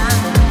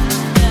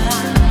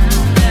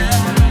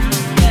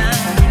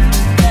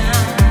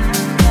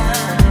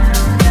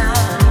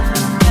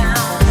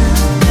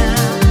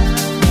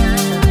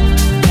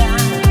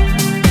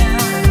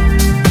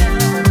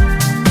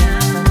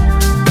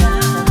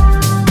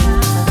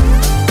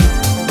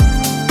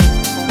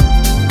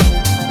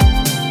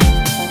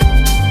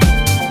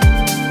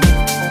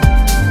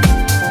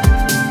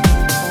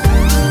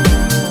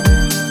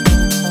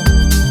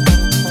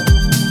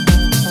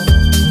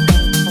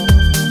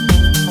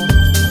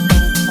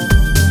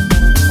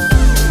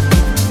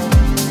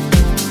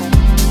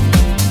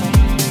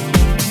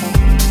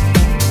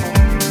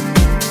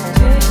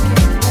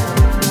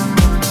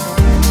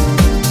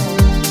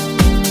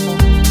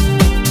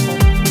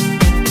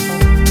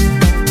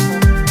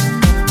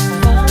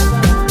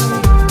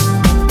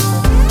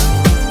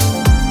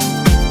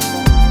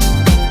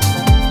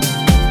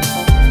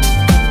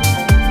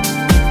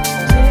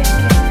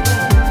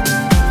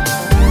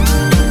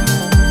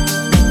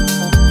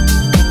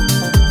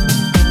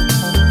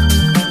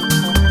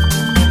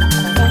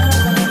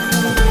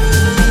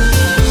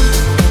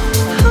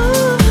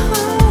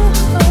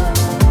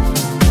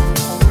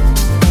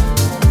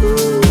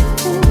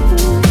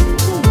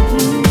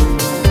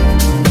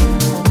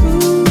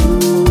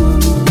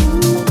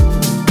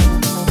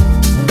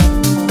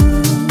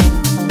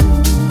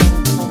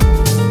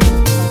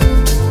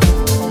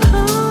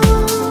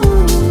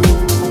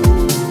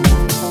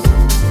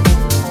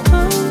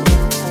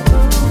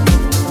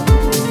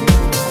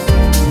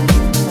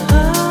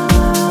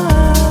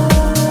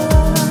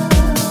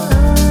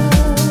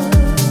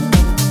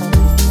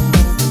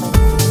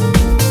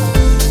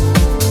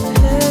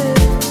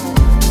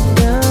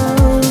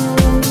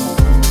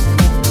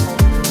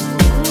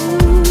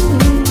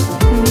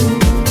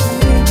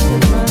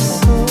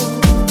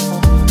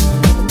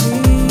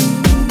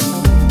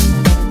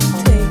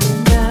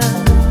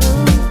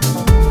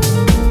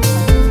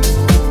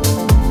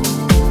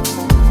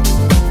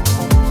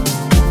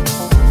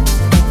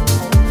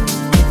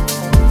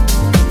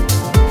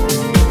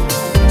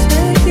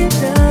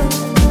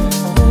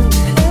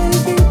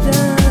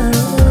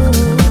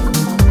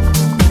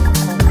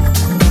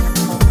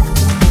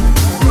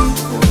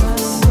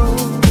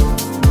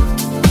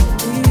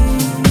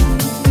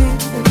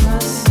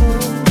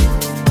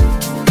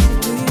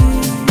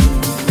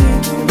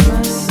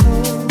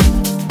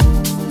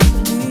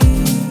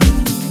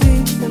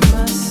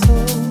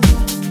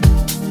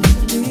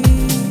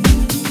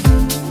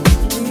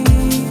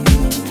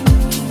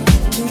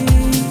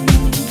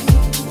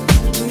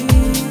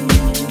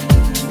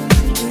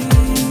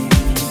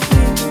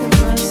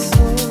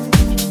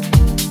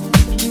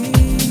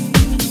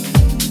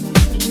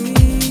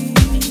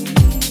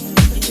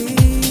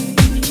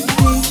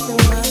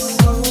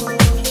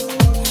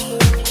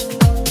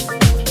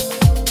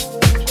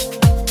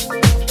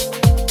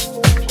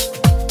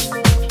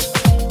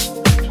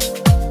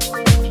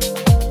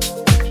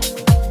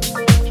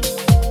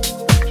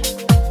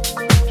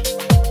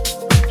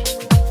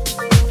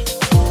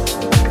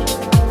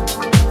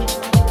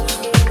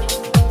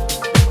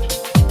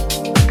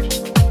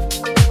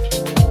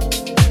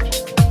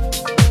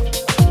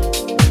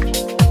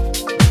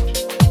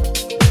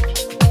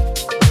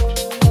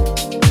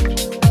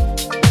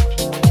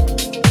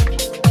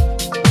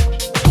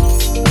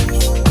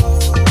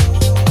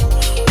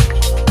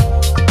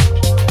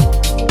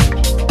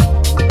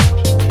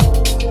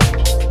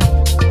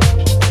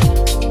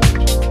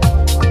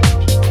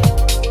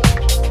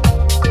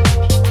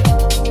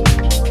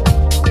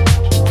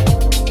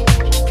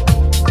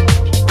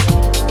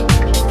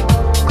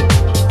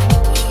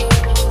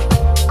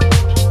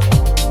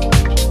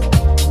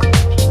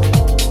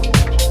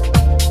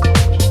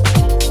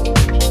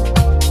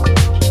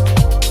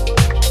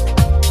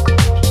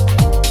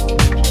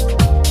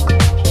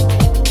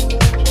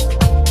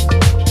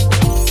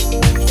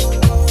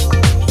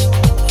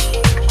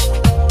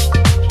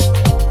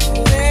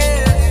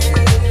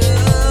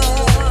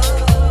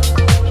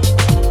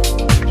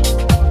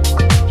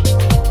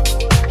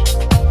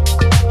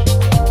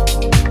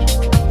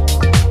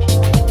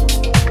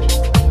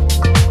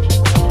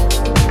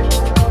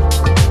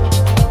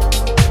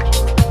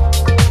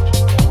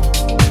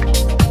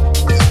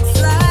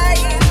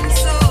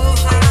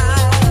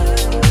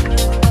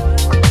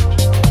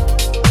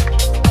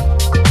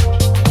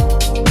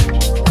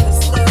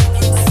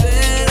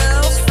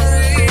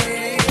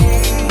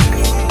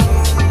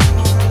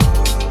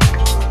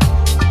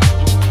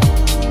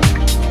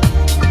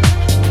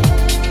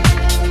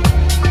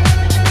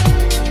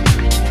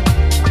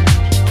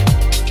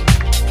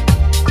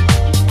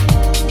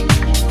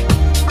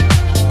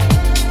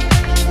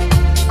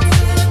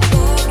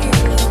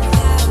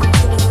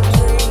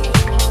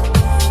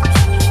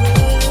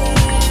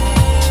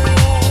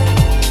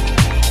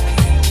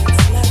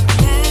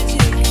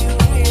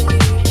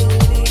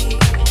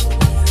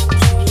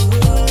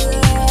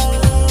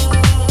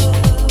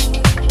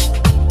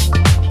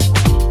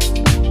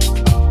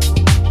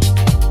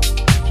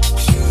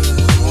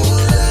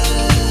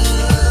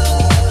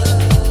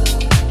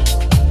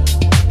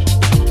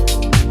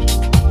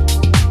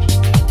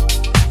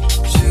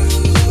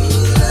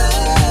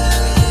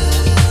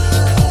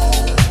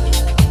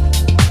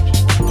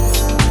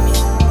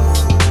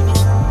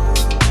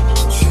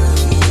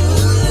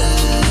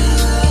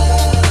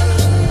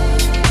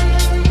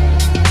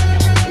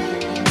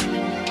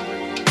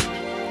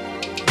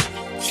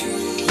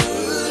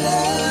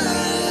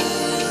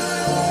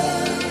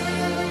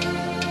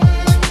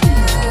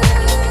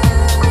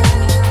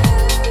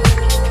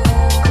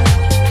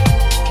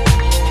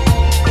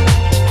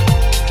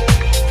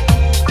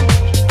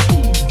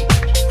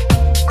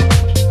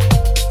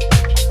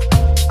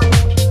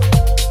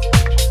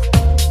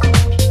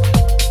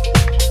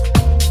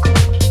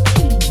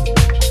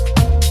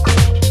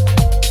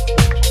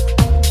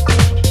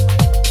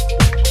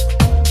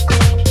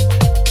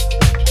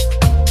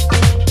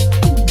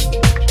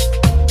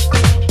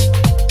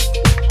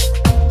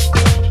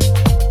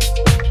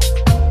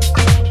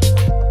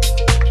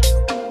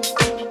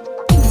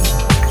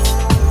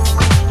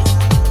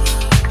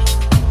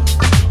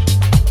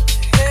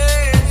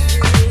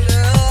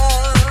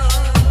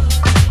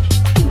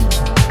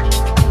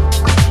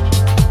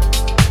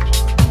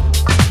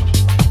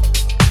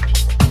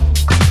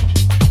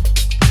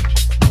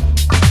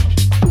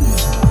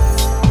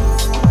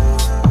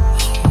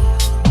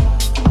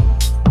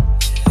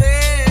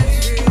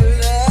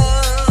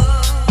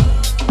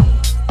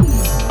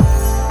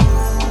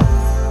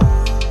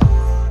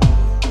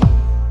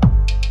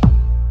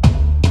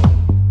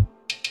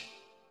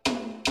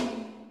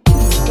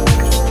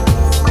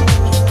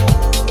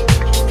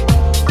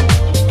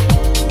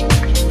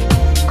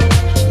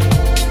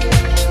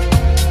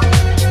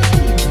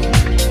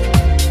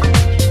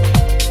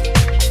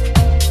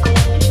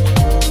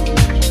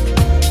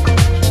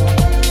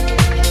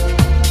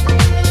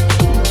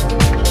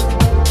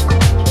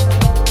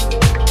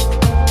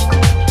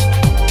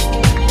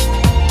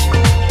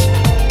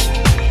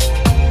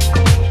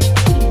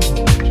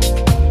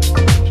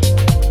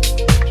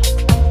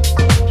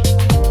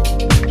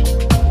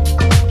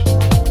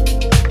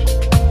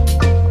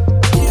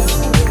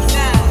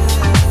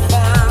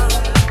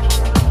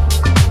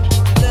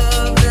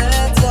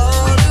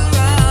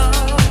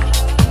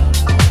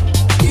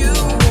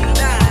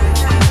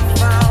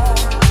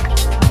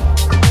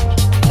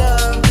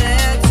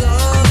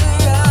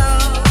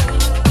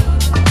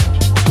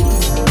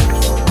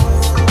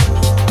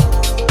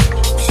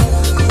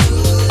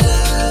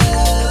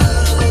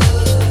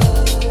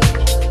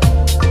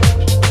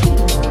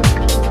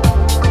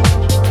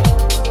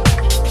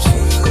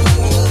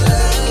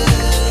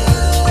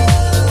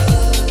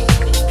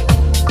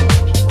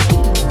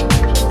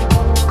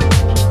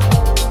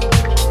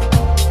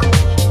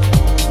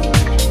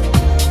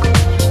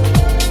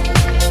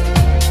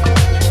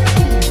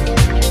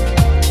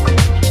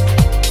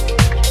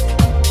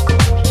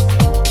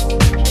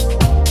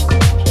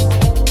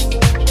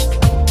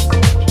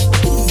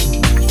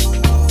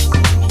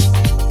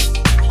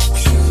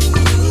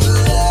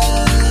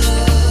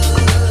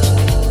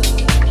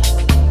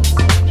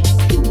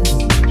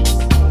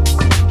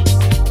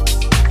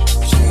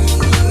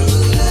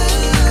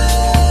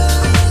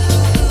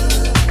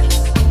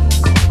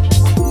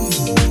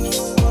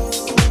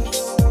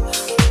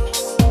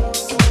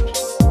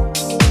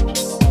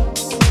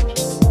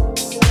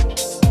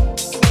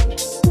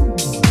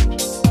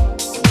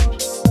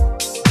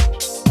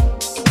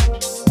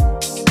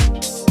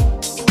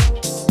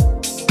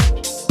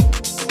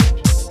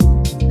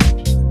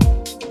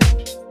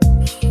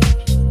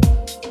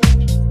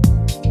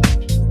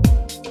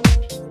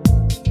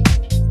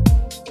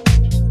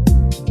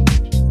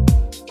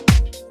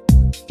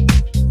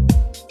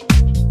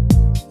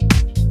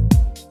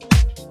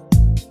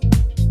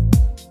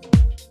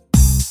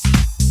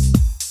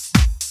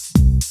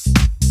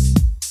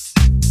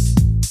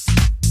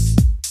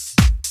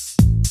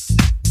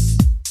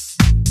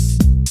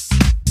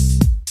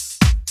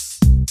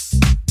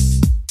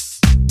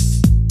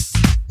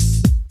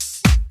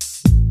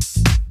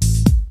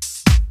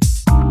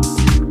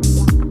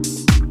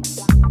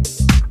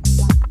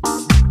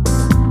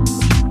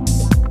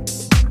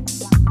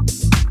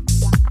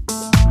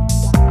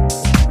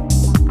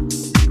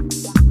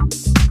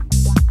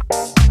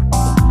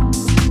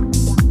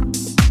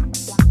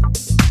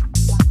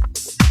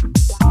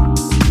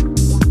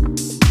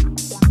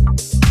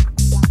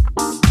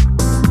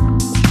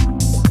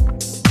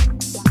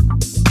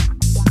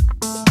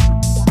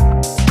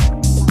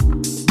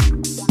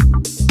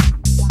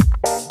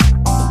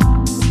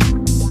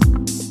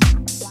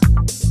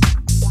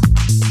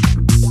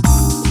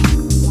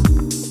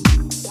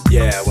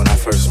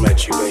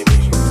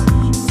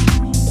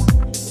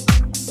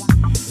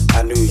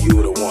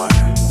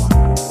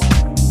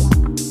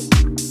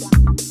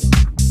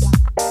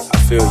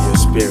 feel your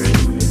spirit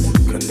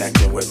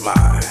connecting with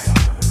mine.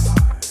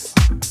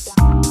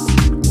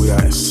 We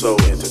are so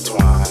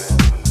intertwined.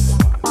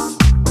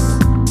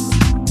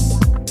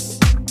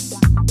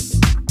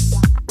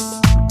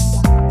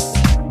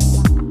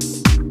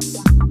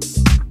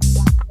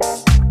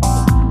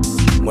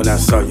 When I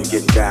saw you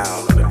getting down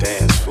on the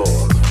dance floor,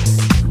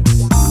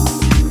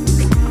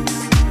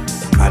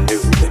 I knew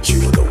that you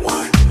were the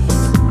one.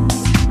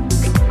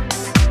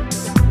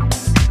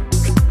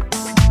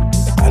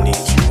 I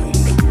need you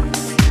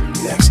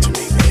next to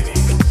me, baby.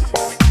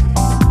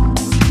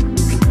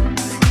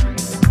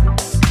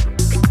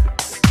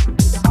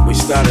 We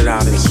started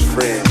out as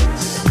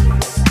friends,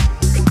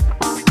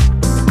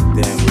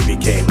 then we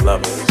became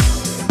lovers.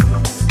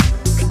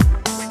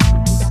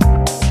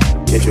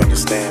 Can't you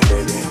understand,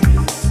 baby?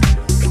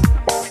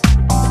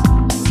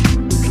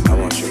 I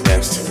want you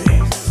next to me.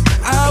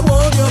 I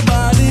want your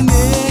body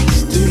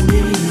next to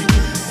me.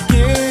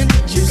 Can't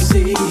you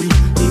see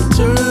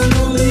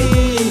eternally?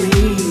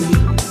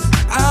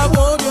 I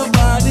want your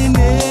body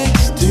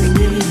next to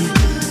me.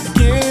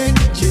 Can't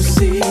you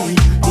see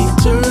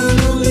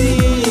eternally?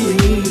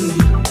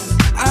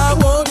 I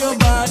want your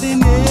body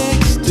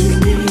next to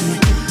me.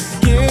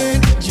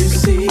 Can't you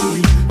see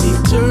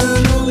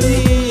eternally?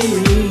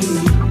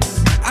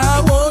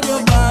 I want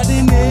your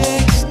body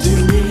next to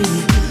me.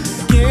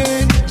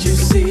 Can't you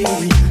see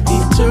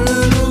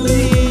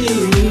eternally?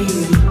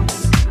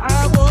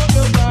 I want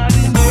your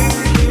body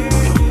next.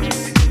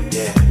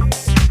 Yeah.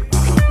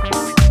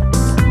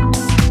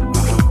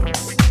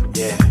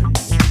 Yeah.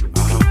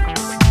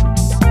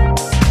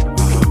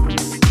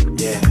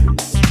 Yeah. Yeah.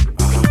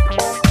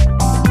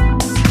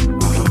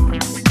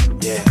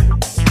 Yeah.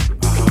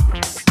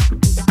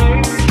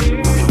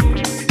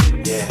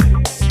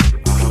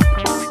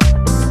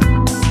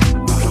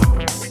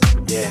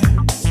 Yeah.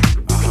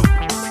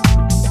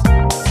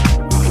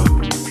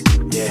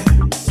 Yeah.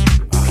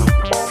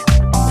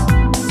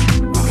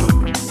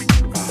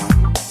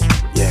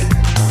 Yeah.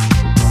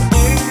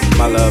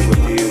 My love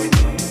with you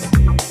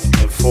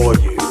and for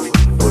you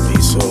would be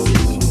so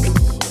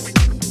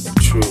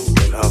true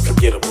and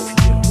unforgettable.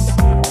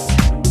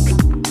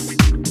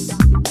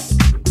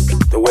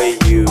 The way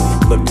you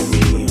looked at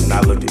me and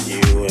I looked at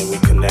you and we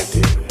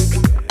connected,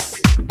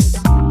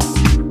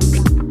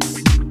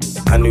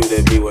 I knew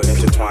that we would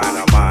intertwine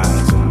our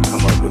minds and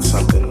come up with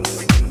something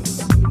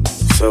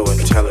so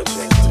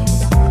intelligent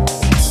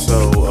and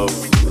so of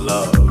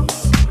love.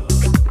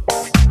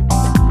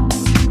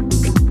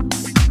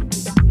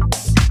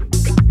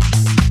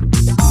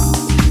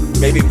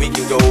 Maybe we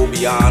can go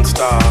beyond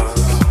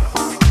stars,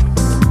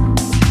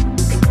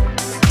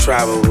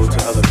 travel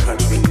to other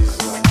countries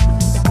like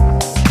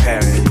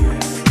Paris,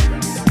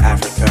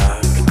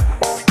 Africa,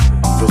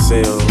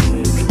 Brazil,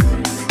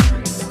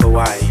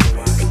 Hawaii.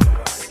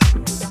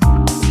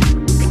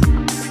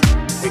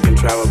 We can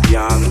travel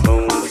beyond the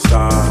moon, the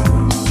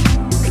stars,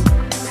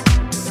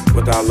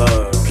 with our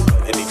love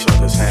in each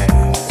other's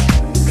hands.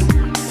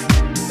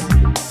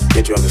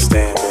 Can't you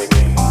understand,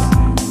 baby?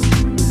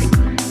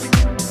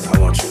 I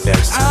want you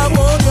next to me. I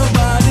want your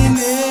body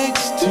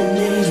next to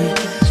me.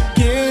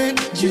 Can't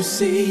you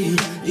see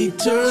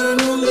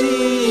eternally?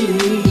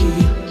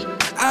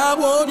 I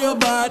want your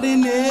body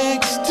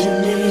next to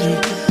me.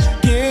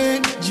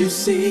 Can't you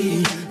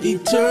see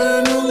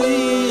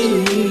eternally?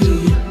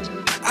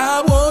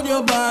 I want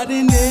your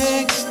body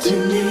next to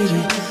me.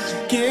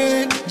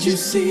 Can't you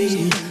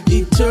see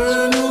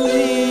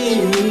eternally?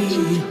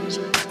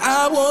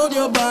 I want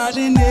your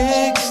body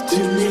next to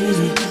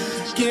me.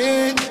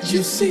 Can't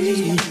you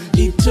see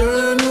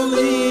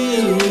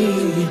eternally?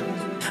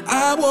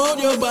 I want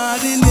your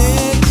body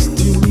next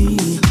to me.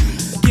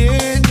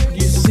 Can't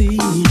you see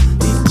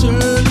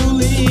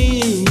eternally?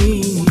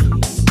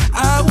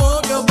 I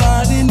want your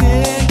body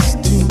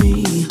next to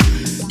me.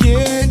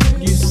 Can't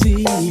you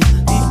see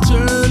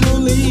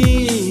eternally?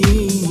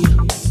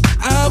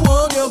 I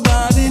want your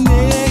body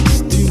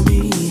next to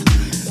me.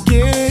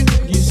 Can't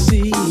you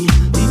see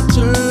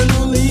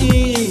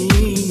eternally?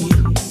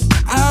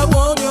 I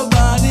want your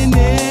body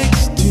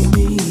next to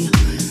me.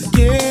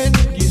 Can't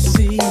you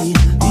see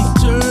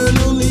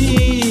eternally?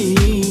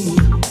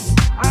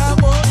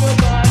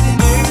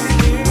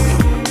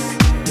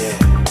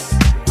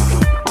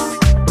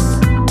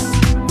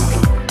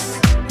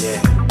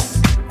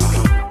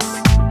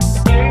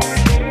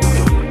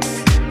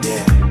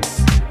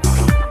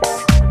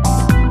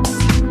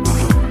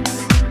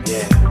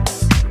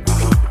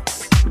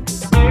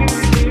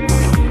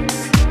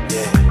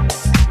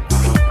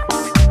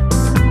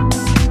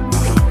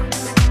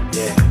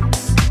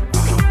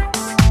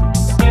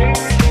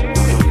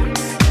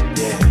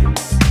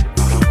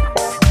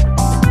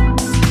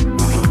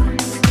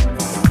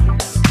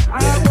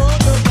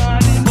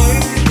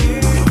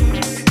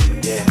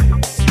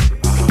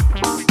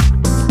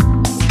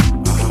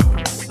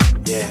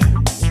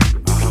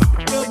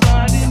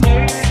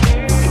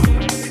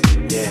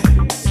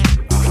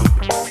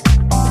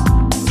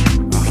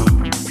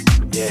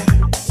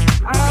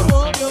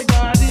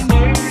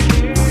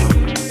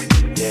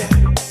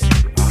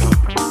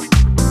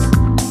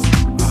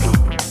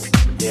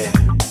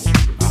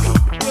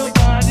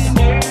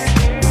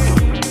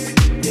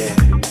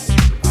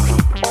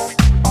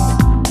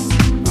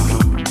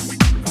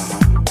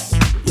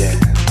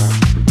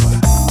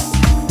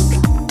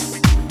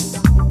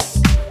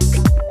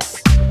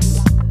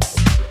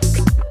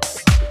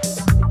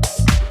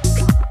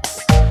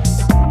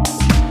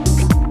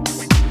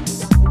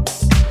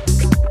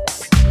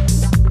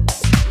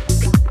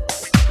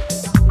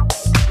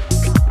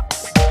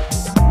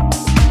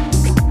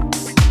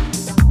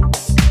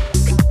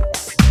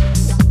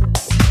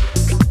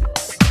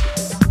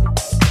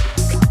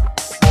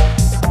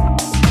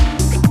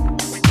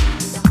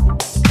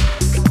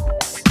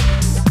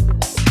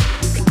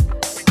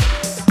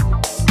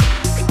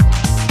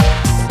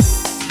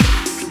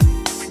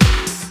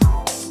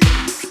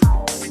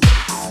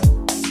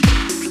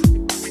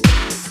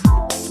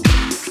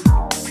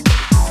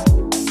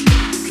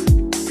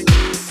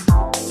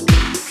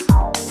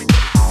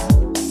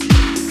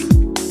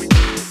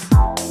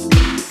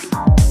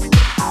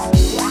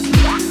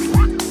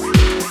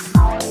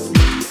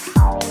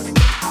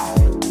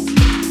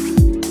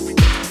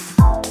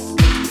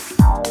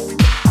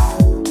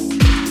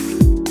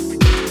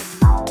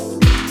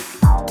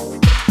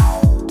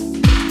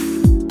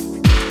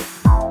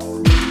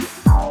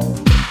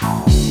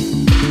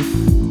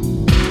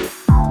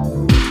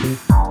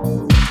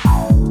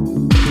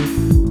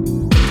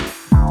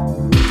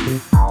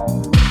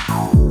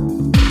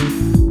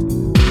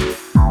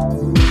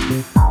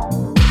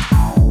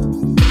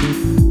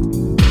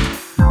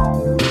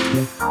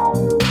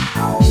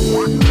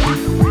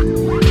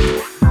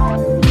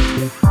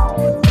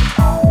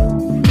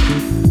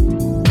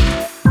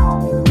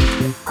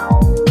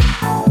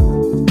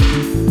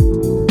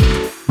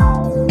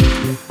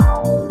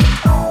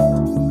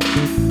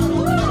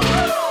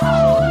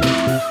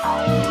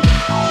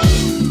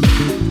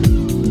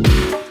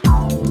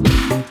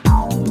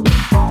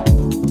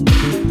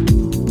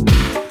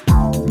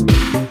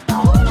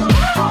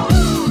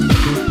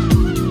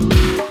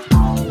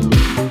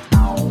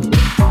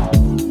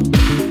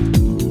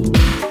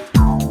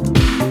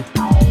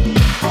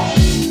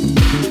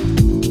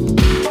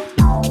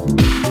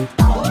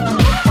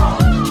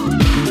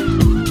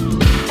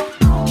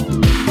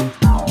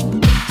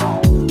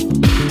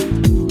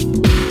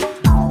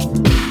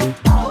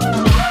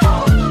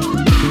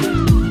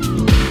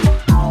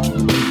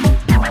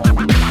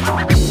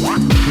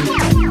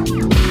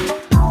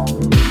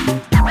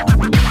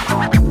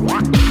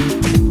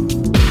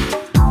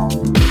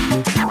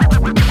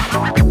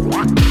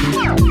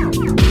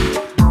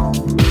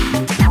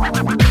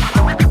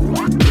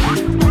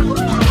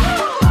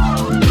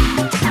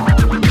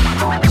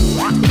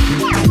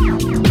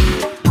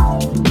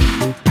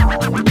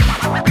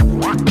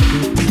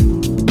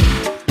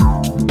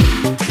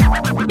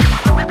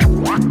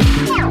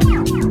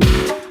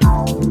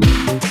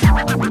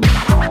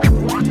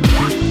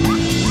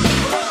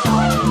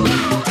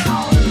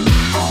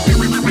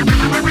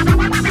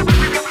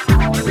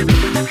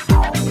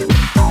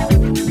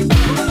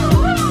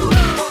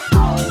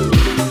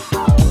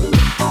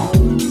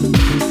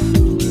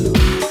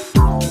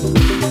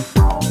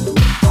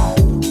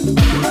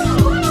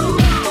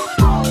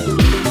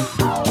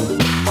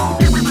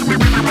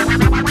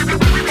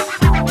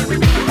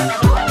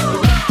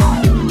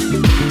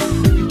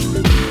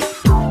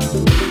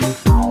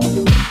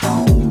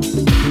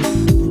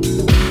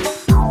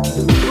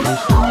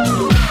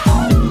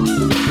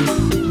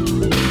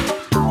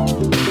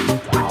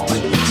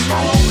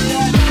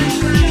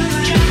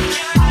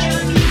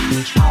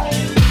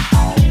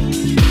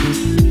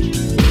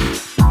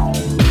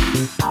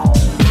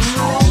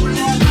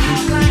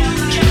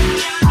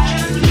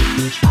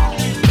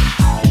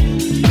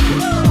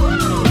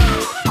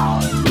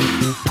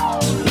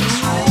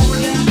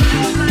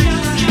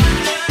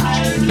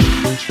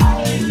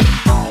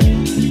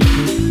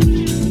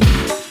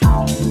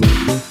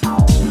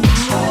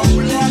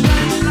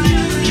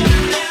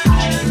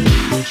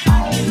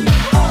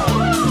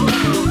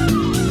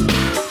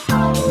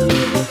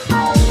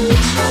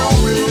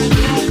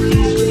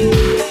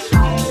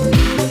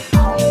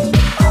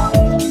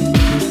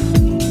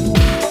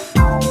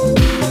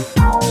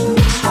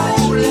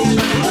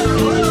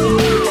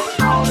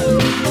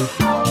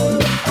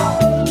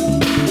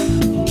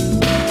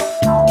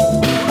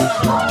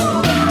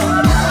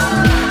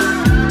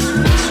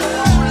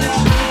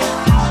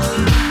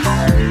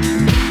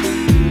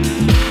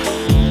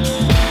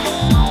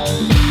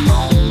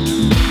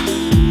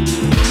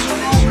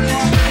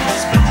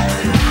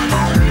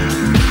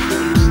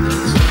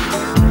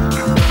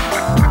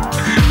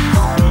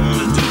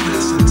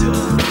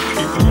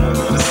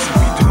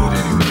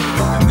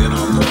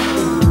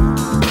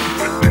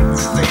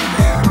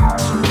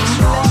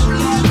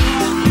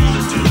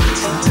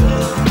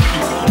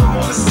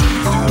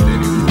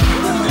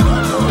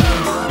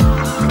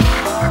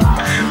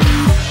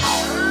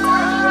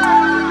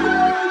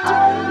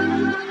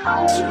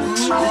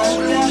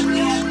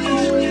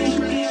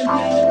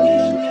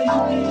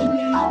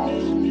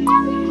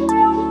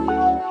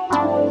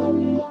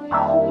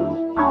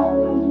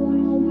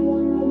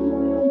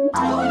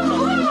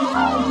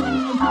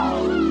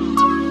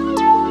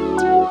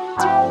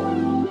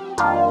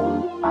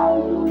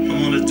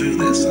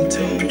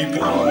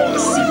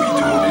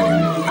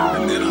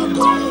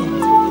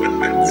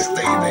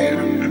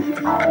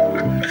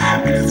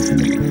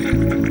 Thank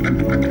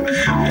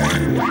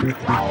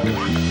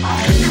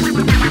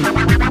you.